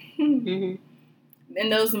 in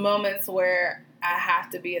those moments where I have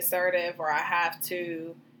to be assertive, or I have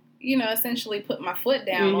to, you know, essentially put my foot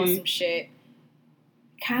down on some shit,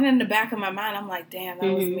 kind of in the back of my mind, I'm like, damn, that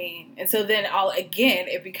was mean. And so then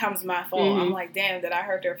it becomes my fault. I'm like, damn, did I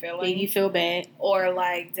hurt their feelings? Yeah, you feel bad. Or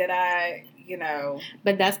like, did I, you know.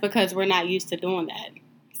 But that's because we're not used to doing that.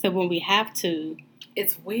 So when we have to,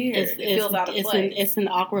 it's weird. It feels out of place. It's an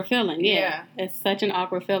awkward feeling. Yeah. It's such an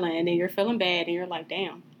awkward feeling. And then you're feeling bad and you're like,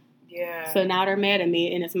 damn. Yeah. So now they're mad at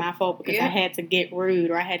me and it's my fault because I had to get rude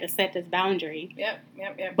or I had to set this boundary.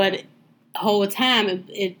 Yep. But the whole time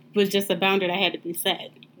it was just a boundary that had to be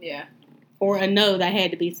set. Yeah. Or a no that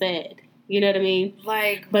had to be said. You know what I mean?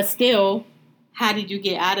 Like. But still, how did you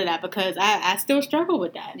get out of that? Because I still struggle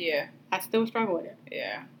with that. Yeah. I still struggle with it.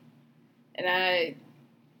 Yeah. And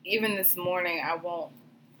even this morning, I won't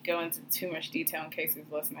go into too much detail in case he's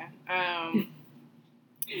listening.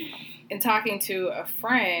 In talking to a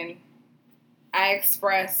friend, I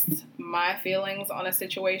expressed my feelings on a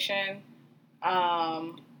situation.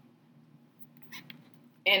 And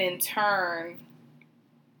in turn,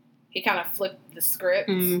 he kind of flipped the script.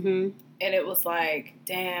 And it was like,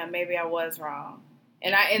 damn, maybe I was wrong.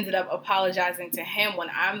 And I ended up apologizing to him when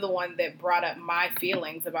I'm the one that brought up my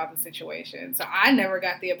feelings about the situation. So I never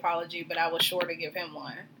got the apology, but I was sure to give him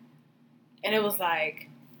one. And it was like,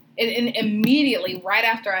 and immediately, right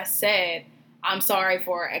after I said, I'm sorry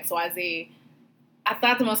for XYZ, I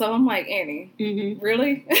thought to myself, I'm like, Annie,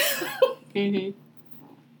 really?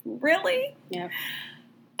 Really? Yeah.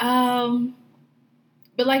 But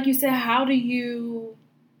like you said, how do you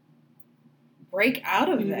break out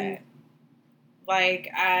of that? Like,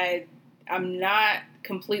 I'm not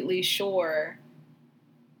completely sure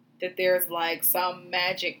that there's like some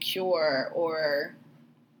magic cure or,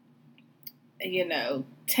 you know,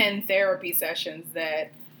 10 therapy sessions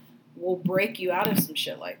that will break you out of some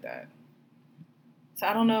shit like that. So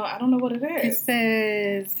I don't know what it is. It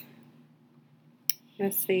says,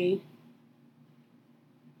 let's see.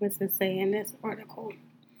 What's it say in this article?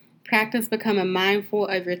 Practice becoming mindful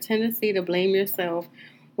of your tendency to blame yourself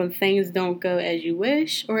when things don't go as you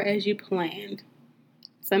wish or as you planned.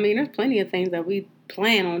 So, I mean, there's plenty of things that we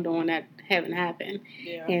plan on doing that haven't happened.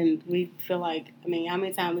 Yeah. And we feel like, I mean, how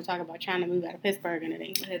many times we talk about trying to move out of Pittsburgh and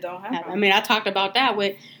It don't happen. I mean, I talked about that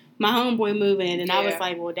with my homeboy moving, and I was Yeah.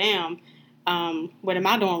 like, well, damn, what am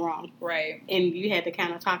I doing wrong? Right. And you had to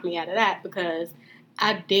kind of talk me out of that because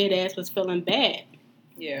I dead ass was feeling bad.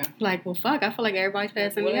 Yeah. Like, well, fuck, I feel like everybody's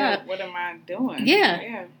passing me up. What am I doing? Yeah.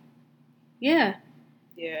 Yeah. Yeah.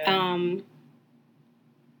 Yeah.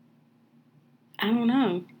 I don't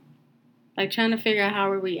know. Like, trying to figure out how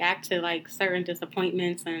we react to, like, certain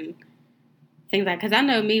disappointments and things like, because I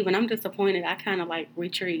know me, when I'm disappointed, I kind of, like,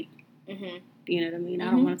 retreat. Mm-hmm. You know what I mean? I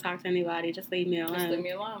don't want to talk to anybody. Just leave me alone. Just leave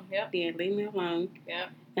me alone. Yep. Yeah, leave me alone. Yep.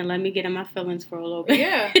 And let me get in my feelings for a little bit.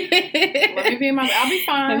 Yeah. Let me be in I'll be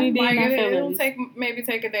fine. Let me be in my It'll feelings. maybe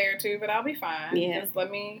take a day or two, but I'll be fine. Yeah. Just let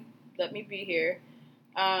me be here.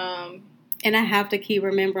 And I have to keep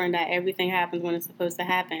remembering that everything happens when it's supposed to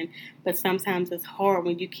happen. But sometimes it's hard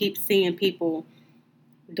when you keep seeing people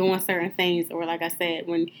doing certain things. Or like I said,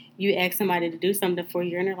 when you ask somebody to do something for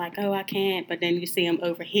you and they're like, oh, I can't. But then you see them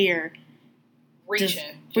over here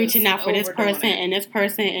reaching out for this person and this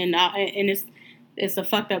person. And it's a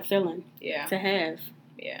fucked up feeling to have.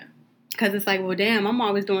 Yeah. Because it's like, well, damn, I'm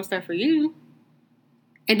always doing stuff for you.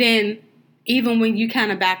 And then even when you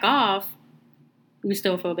kind of back off, you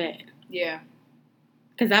still feel bad. Yeah.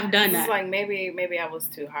 Because I've done that. It's like maybe I was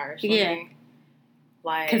too harsh. Yeah.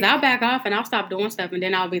 Like, because I'll back off and I'll stop doing stuff and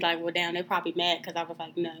then I'll be like, well, damn, they're probably mad because I was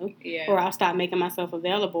like, no. Yeah. Or I'll stop making myself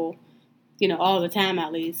available, all the time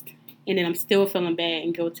at least. And then I'm still feeling bad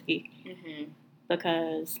and guilty. Mm-hmm.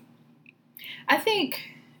 Because I think,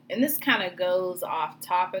 and this kind of goes off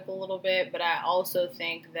topic a little bit, but I also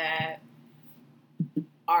think that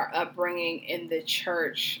our upbringing in the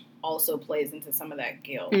church also plays into some of that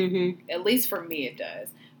guilt. Mm-hmm. At least for me it does.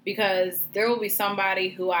 Because there will be somebody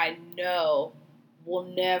who I know will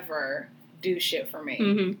never do shit for me.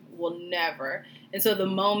 Mm-hmm. Will never. And so the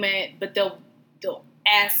moment, but they'll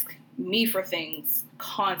ask me for things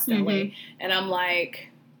constantly. Mm-hmm. And I'm like,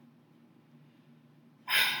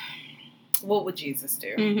 what would Jesus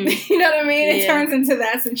do? Mm-hmm. You know what I mean? Yeah. It turns into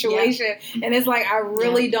that situation. Yeah. And it's like, I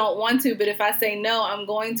really don't want to, but if I say no, I'm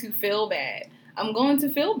going to feel bad. I'm going to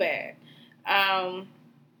feel bad.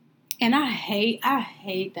 And I hate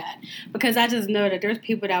that. Because I just know that there's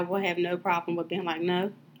people that will have no problem with being like,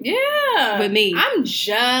 no. Yeah. With me. I'm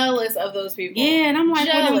jealous of those people. Yeah, and I'm like,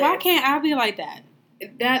 well, then why Jealous. can't I be like that?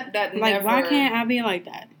 That like, never, why can't I be like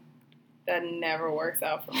that? That never works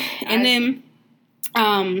out for me. And then,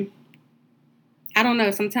 I don't know,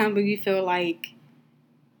 sometimes when you feel like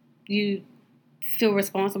you feel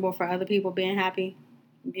responsible for other people being happy.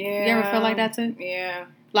 Yeah. You ever feel like that too? Yeah.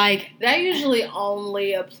 Like, that usually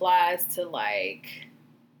only applies to, like,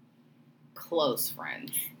 close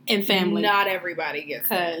friends. And family. Not everybody gets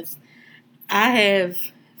that. Because I have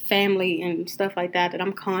family and stuff like that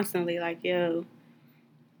I'm constantly like, yo.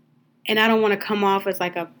 And I don't want to come off as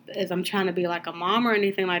as I'm trying to be like a mom or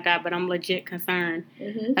anything like that, but I'm legit concerned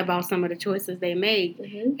about some of the choices they make.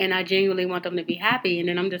 Mm-hmm. And I genuinely want them to be happy. And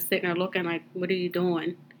then I'm just sitting there looking like, what are you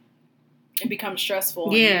doing? It becomes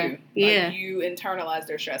stressful. Yeah. You internalize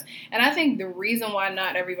their stress. And I think the reason why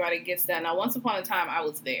not everybody gets that, now once upon a time I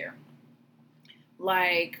was there.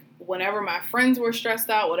 Like, whenever my friends were stressed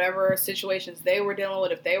out, whatever situations they were dealing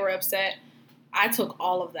with, if they were upset, I took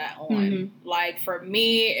all of that on. Mm-hmm. Like, for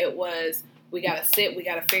me, it was, we got to sit, we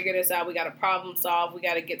got to figure this out, we got to problem solve, we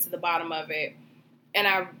got to get to the bottom of it. And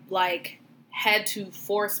I, had to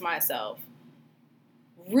force myself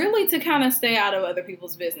really to kind of stay out of other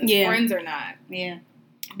people's business, friends or not. Yeah.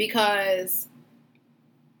 Because,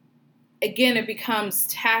 again, it becomes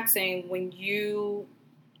taxing when you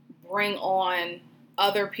bring on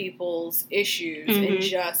other people's issues and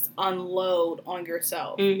just unload on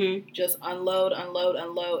yourself. Just unload,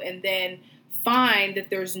 and then find that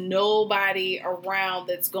there's nobody around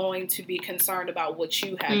that's going to be concerned about what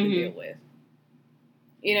you have to deal with.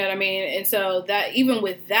 You know what I mean? And so that, even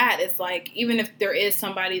with that, it's like, even if there is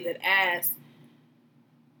somebody that asks,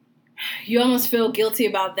 you almost feel guilty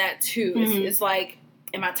about that too. It's like,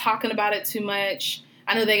 am I talking about it too much?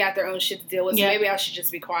 I know they got their own shit to deal with, so maybe I should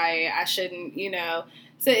just be quiet. I shouldn't,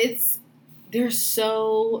 So there's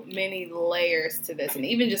so many layers to this. And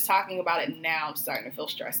even just talking about it now, I'm starting to feel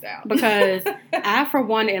stressed out. Because I, for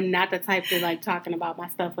one, am not the type to like talking about my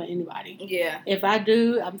stuff with anybody. Yeah. If I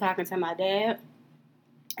do, I'm talking to my dad,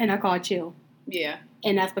 and I call Chill. Yeah.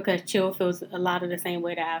 And that's because Chill feels a lot of the same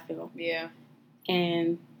way that I feel. Yeah.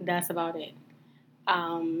 And that's about it.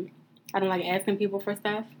 I don't like asking people for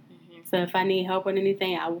stuff. Mm-hmm. So if I need help with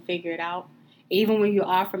anything, I will figure it out. Even when you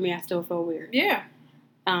offer me, I still feel weird. Yeah.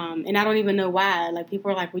 And I don't even know why. Like,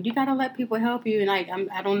 people are like, well, you gotta let people help you. And like,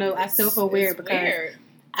 I don't know. I still feel weird because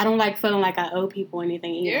I don't like feeling like I owe people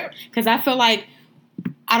anything either. Because I feel like,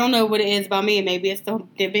 I don't know what it is about me. And maybe it's still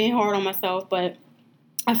being hard on myself. But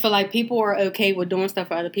I feel like people are okay with doing stuff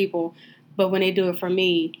for other people. But when they do it for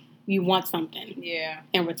me, you want something. Yeah.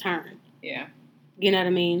 In return. Yeah. You know what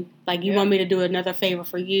I mean? Like, you want me to do another favor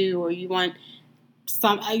for you, or you want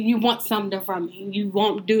something from me. You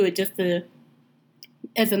won't do it just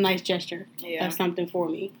as a nice gesture of something for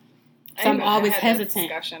me. So I'm always hesitant.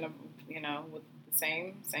 That discussion of, with the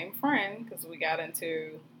same friend, because we got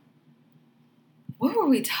into, what were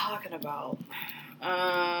we talking about?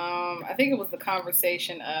 I think it was the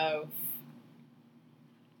conversation of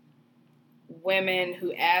women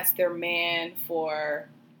who ask their man for,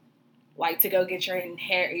 like, to go get your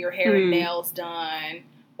hair and nails done,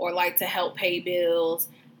 or like to help pay bills.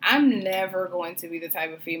 I'm never going to be the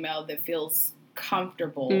type of female that feels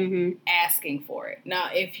comfortable asking for it. Now,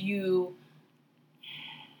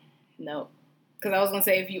 no, because I was going to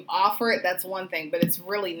say, if you offer it, that's one thing, but it's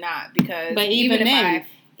really not, because but even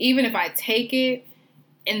if I take it,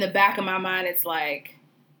 in the back of my mind, it's like,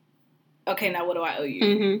 okay, now what do I owe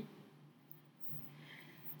you?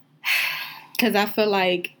 Because I feel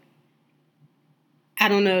like, I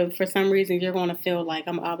don't know, for some reason, you're going to feel like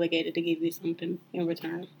I'm obligated to give you something in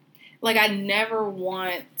return. Like, I never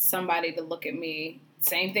want somebody to look at me.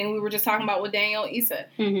 Same thing we were just talking about with Daniel Issa.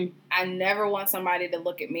 I never want somebody to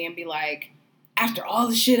look at me and be like, after all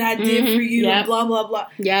the shit I did for you, and blah, blah, blah.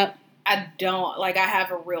 Yep. I don't. Like, I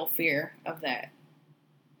have a real fear of that.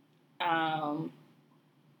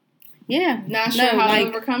 Yeah. Not sure how to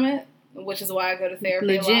overcome it, which is why I go to therapy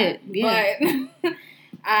legit, a lot. Yeah. But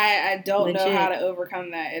I don't know how to overcome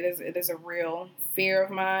that. It is a real fear of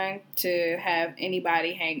mine to have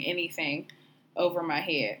anybody hang anything over my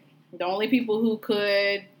head. The only people who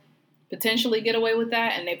could potentially get away with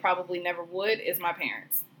that, and they probably never would, is my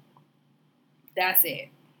parents. That's it.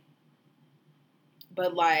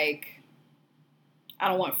 But, like, I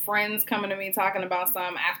don't want friends coming to me talking about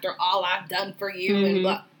something after all I've done for you and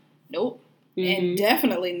blah. Nope. And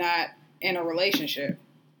definitely not in a relationship.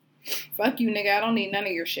 Fuck you, nigga. I don't need none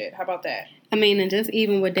of your shit. How about that? I mean, and just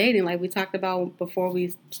even with dating, like we talked about before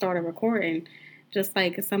we started recording, just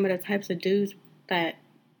like some of the types of dudes that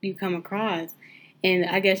you come across. And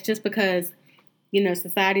I guess just because,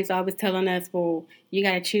 society's always telling us, well, you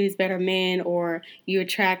got to choose better men, or you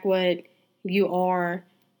attract what you are.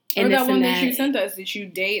 Or that one that you sent us, that you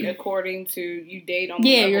date according to, you date on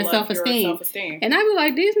the level your self-esteem. Your self-esteem. And I be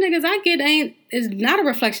like, these niggas I get is not a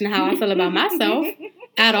reflection of how I feel about myself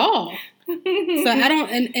at all. So I don't,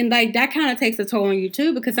 and like that kind of takes a toll on you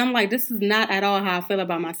too, because I'm like, this is not at all how I feel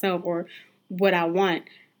about myself or what I want.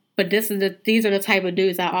 But these are the type of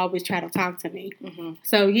dudes that always try to talk to me.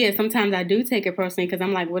 So yeah, sometimes I do take it personally, because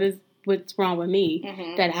I'm like, what's wrong with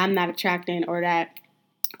me that I'm not attracting, or that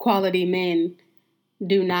quality men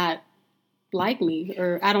do not like me,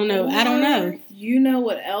 or I don't know. I don't know. You know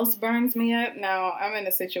what else burns me up? Now, I'm in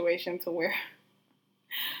a situation to where,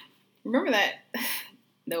 remember that?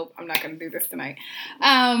 Nope, I'm not going to do this tonight.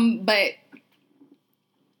 But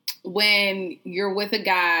when you're with a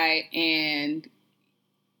guy and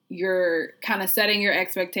you're kind of setting your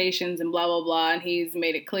expectations and blah, blah, blah, and he's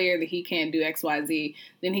made it clear that he can't do X, Y, Z,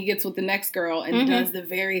 then he gets with the next girl and does the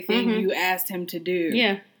very thing you asked him to do.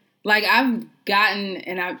 Yeah. Like, I've gotten,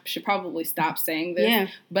 and I should probably stop saying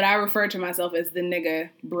this, but I refer to myself as the nigga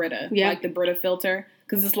Brita, like the Brita filter.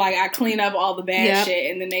 Because it's like, I clean up all the bad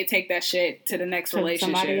shit, and then they take that shit to the next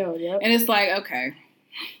relationship. Else, and it's like, okay.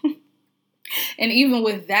 And even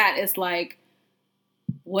with that, it's like,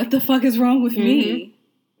 what the fuck is wrong with me?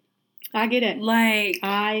 I get it. Like,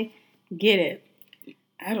 I get it.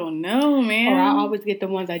 I don't know, man. Or I always get the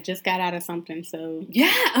ones that just got out of something, so.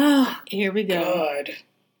 Yeah. Here we go. God.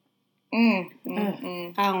 I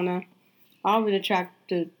don't know. I always attract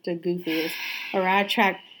the goofiest. Or I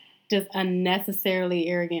attract just unnecessarily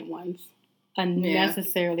arrogant ones.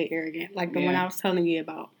 Unnecessarily arrogant. Like the one I was telling you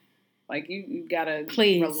about. Like, you gotta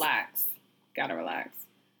relax. Gotta relax.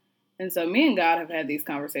 And so me and God have had these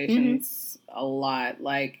conversations a lot.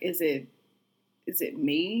 Like, is it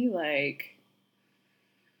me? Like,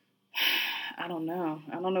 I don't know.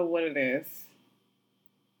 I don't know what it is.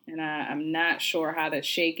 And I'm not sure how to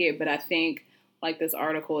shake it, but I think, like this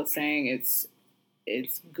article is saying,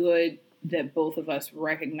 it's good that both of us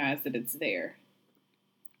recognize that it's there.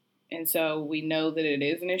 And so we know that it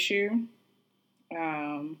is an issue.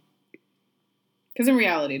 Because in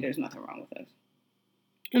reality, there's nothing wrong with us.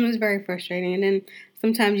 And it's very frustrating. And then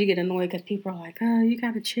sometimes you get annoyed because people are like, oh, you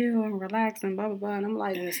got to chill and relax and blah, blah, blah. And I'm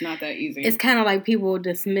like... And it's not that easy. It's kind of like people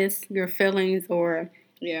dismiss your feelings or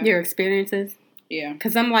your experiences. Yeah.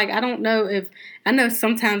 Because I'm like, I don't know if... I know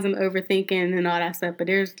sometimes I'm overthinking and all that stuff, but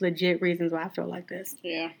there's legit reasons why I feel like this.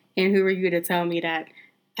 Yeah. And who are you to tell me that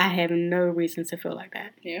I have no reason to feel like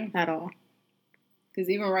that? Yeah. At all. Because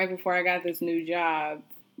even right before I got this new job,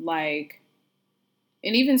 like...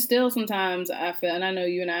 And even still sometimes I feel... And I know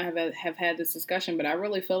you and I have had this discussion, but I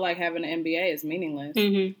really feel like having an MBA is meaningless.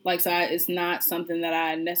 Mm-hmm. Like, so it's not something that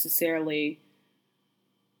I necessarily...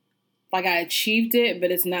 Like, I achieved it,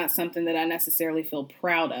 but it's not something that I necessarily feel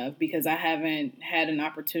proud of because I haven't had an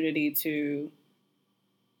opportunity to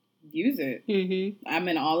use it. Mm-hmm. I'm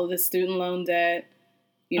in all of the student loan debt,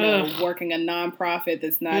 working a nonprofit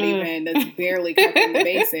that's not even, that's barely covering the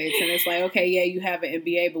basics. And it's like, okay, yeah, you have an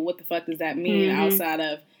MBA, but what the fuck does that mean outside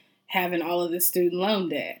of having all of this student loan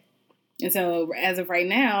debt? And so as of right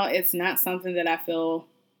now, it's not something that I feel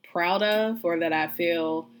proud of or that I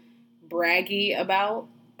feel braggy about.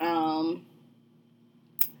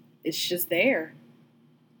 It's just there,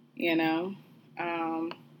 And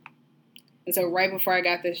so right before I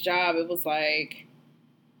got this job, it was like,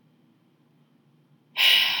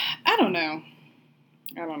 I don't know.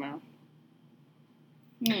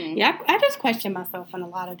 Yeah, I just question myself on a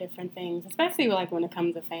lot of different things, especially like when it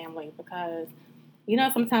comes to family, because,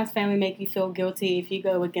 sometimes family make you feel guilty if you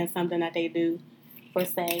go against something that they do or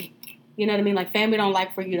say. You know what I mean? Like, family don't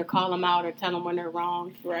like for you to call them out or tell them when they're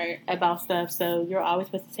wrong about stuff. So you're always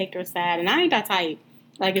supposed to take their side. And I ain't that type.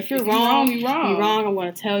 Like, if you're wrong, you're wrong. I'm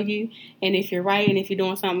going to tell you. And if you're right and if you're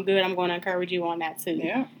doing something good, I'm going to encourage you on that too.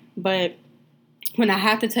 Yeah. But when I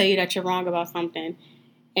have to tell you that you're wrong about something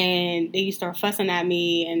and then you start fussing at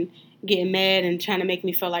me and getting mad and trying to make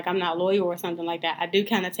me feel like I'm not loyal or something like that, I do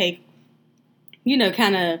kind of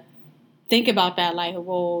think about that. Like,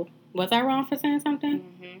 well, was I wrong for saying something?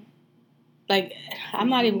 Mm-hmm. Like, I'm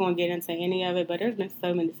not even going to get into any of it, but there's been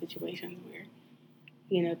so many situations where,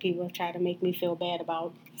 people have tried to make me feel bad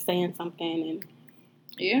about saying something.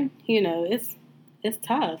 And, it's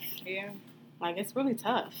tough. Yeah. Like, it's really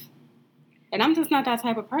tough. And I'm just not that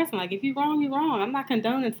type of person. Like, if you're wrong, you're wrong. I'm not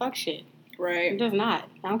condoning fuck shit. Right. I'm just not.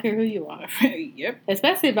 I don't care who you are. Yep.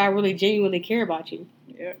 Especially if I really genuinely care about you.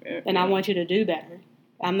 Yep. And I want you to do better.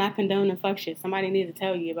 I'm not condoning fuck shit. Somebody needs to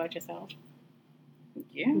tell you about yourself.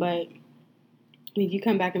 Yeah. But... I mean, you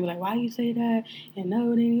come back and be like, why you say that? And no,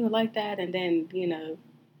 then you like that. And then,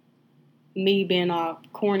 me being all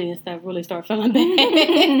corny and stuff really start feeling bad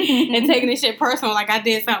and taking this shit personal like I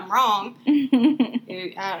did something wrong.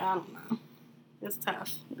 I don't know. It's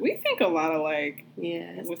tough. We think a lot alike.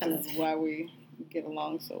 Yeah, it's which tough. Is why we get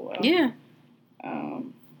along so well. Yeah.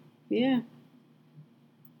 Yeah.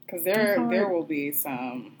 Because there will be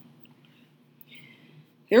some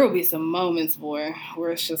moments, boy,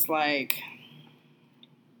 where it's just like...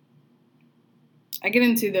 I get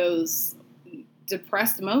into those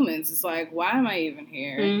depressed moments. It's like, why am I even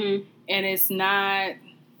here? Mm-hmm. And it's not,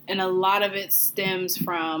 and a lot of it stems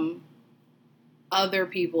from other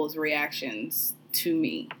people's reactions to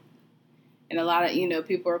me. And a lot of,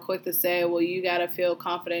 people are quick to say, well, you got to feel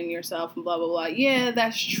confident in yourself and blah, blah, blah. Yeah,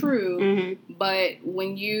 that's true. Mm-hmm. But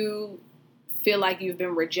when you feel like you've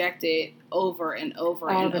been rejected over and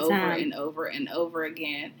over and over and over and over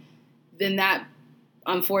again, then that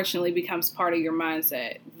unfortunately becomes part of your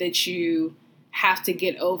mindset that you have to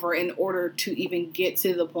get over in order to even get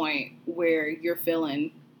to the point where you're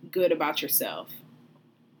feeling good about yourself.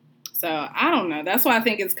 So I don't know. That's why I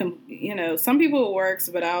think it's, some people it works,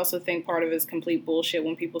 but I also think part of it is complete bullshit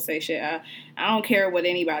when people say shit. I don't care what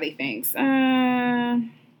anybody thinks. You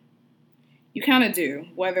kind of do,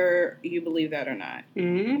 whether you believe that or not.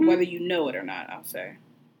 Mm-hmm. Whether you know it or not, I'll say.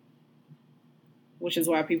 Which is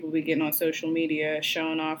why people be getting on social media,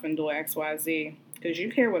 showing off and doing X, Y, Z. Because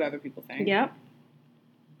you care what other people think. Yep.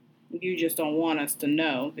 You just don't want us to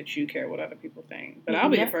know that you care what other people think. But I'll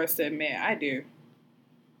be the first to admit, I do.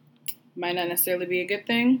 Might not necessarily be a good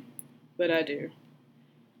thing, but I do.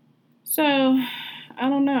 So, I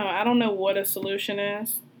don't know. I don't know what a solution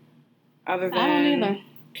is. Other than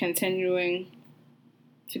continuing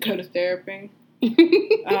to go to therapy.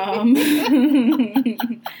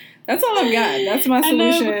 That's all I've got. That's my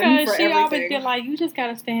solution for everything. She always be like, you just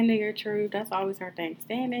gotta stand in your truth. That's always her thing.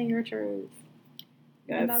 Stand in your truth.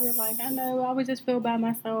 And I be like, I know, I would just feel by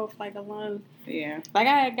myself, like, alone. Yeah. Like,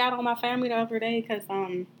 I had got on my family the other day because,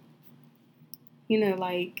 you know,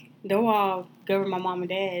 like, they'll all go with my mom and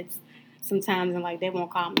dad's sometimes and, like, they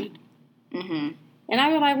won't call me. Mm-hmm. And I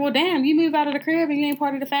be like, well, damn, you move out of the crib and you ain't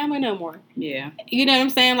part of the family no more. Yeah. You know what I'm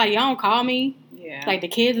saying? Like, y'all don't call me. Yeah. Like, the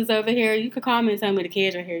kids is over here. You could call me and tell me the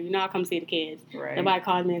kids are here. You know, I'll come see the kids. Right. Nobody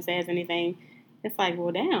calls me and says anything. It's like,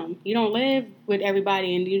 well, damn. You don't live with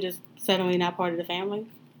everybody and you just suddenly not part of the family.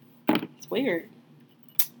 It's weird.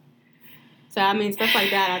 So, I mean, stuff like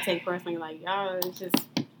that I take personally. Like, y'all, it's just,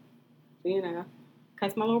 you know,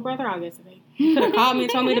 cuss my little brother out yesterday. You could have called me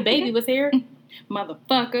and told me the baby was here.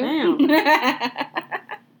 Motherfucker. Damn.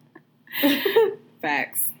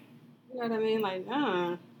 Facts. You know what I mean? Like,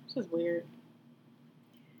 it's just weird.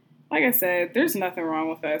 Like I said, there's nothing wrong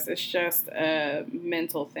with us. It's just a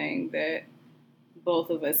mental thing that both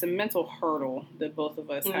of us, a mental hurdle that both of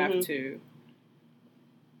us have to,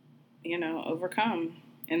 you know, overcome.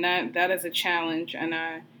 And that is a challenge. And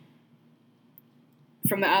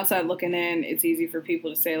from the outside looking in, it's easy for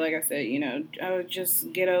people to say, like I said, you know, oh,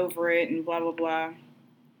 just get over it and blah, blah, blah.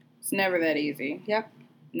 It's never that easy. Yep.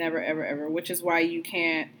 Never, ever, ever. Which is why you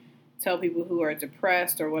can't tell people who are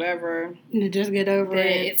depressed or whatever. Just get over that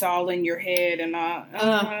it. It's all in your head and all.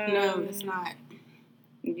 No, it's not.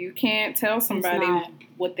 You can't tell somebody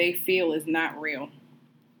what they feel is not real.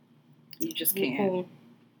 You just can't. Cool.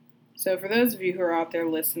 So for those of you who are out there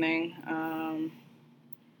listening,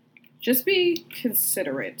 just be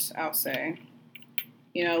considerate, I'll say.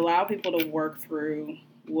 You know, allow people to work through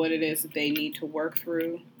what it is that they need to work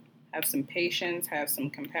through. Have some patience, have some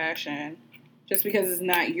compassion. Just because it's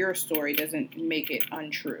not your story doesn't make it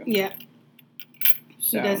untrue. Yeah.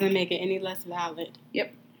 So, It doesn't make it any less valid.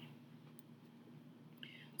 Yep.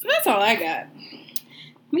 So that's all I got.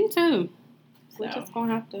 Me too. We're So. just going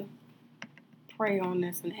to have to pray on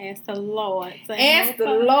this and ask the Lord. To Ask the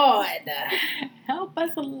help us. Lord. Help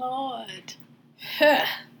us, Lord.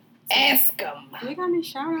 Ask Him. We got any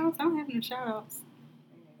shout outs? I don't have any shout outs.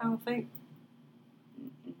 I don't think.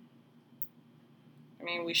 I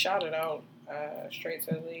mean, we shouted out Straight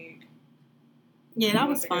to the League. Yeah, that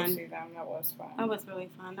was fun. See them. That was fun. That was really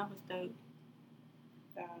fun. That was dope.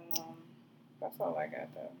 That's all I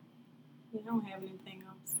got, though. We don't have anything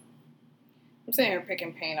else. I'm sitting here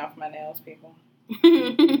picking paint off my nails, people.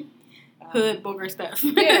 Hood booger stuff.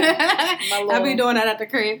 Yeah. I'll be doing that at the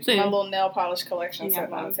crib, too. My little nail polish collection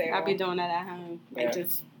sitting on the table. I'll be doing that at home. Like, Yeah.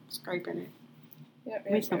 just scraping it.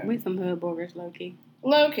 Yep, We some hood boogers, low-key.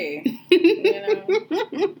 Low-key. You know.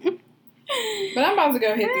 But I'm about to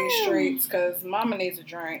go hit these streets because Mama needs a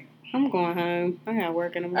drink. I'm going home. I got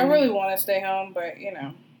work in the I morning. really want to stay home, but, you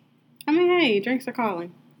know. I mean, hey, drinks are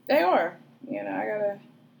calling. They are. You know,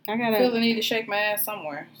 I gotta feel the need to shake my ass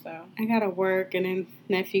somewhere, so. I gotta work, and then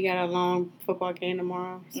nephew got a long football game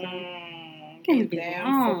tomorrow, so. Damn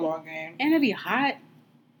football game. And it'll be hot.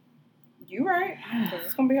 You right, because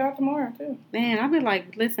it's gonna be hot tomorrow, too. Man, I'll be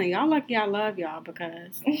like, listen, y'all lucky I love y'all,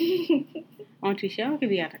 because Auntie Shell could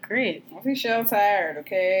be at the crib. Auntie Shell tired,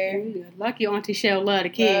 okay? Lucky Auntie Shell love the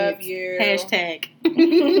kids. Love you. Hashtag.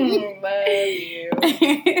 Love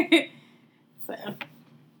you. So,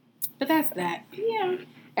 but that's that. Yeah.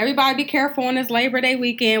 Everybody be careful on this Labor Day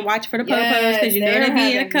weekend. Watch for the popos, because you know they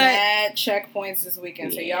be in the cut. Mad checkpoints this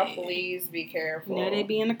weekend, so y'all please be careful. You know they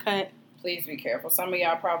be in the cut. Please be careful. Some of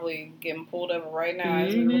y'all probably getting pulled over right now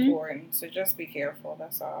as we're recording, so just be careful.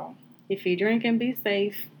 That's all. If you drink and be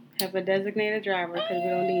safe, have a designated driver, because we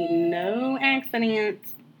don't need no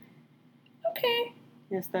accidents. Okay.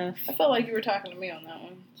 And stuff. I felt like you were talking to me on that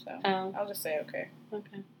one, so Oh. I'll just say okay.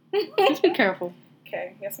 Okay. Just be careful.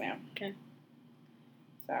 Okay. Yes, ma'am. Okay.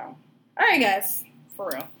 So, all right, guys.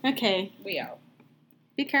 For real. Okay. We out.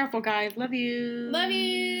 Be careful, guys. Love you. Love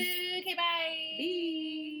you.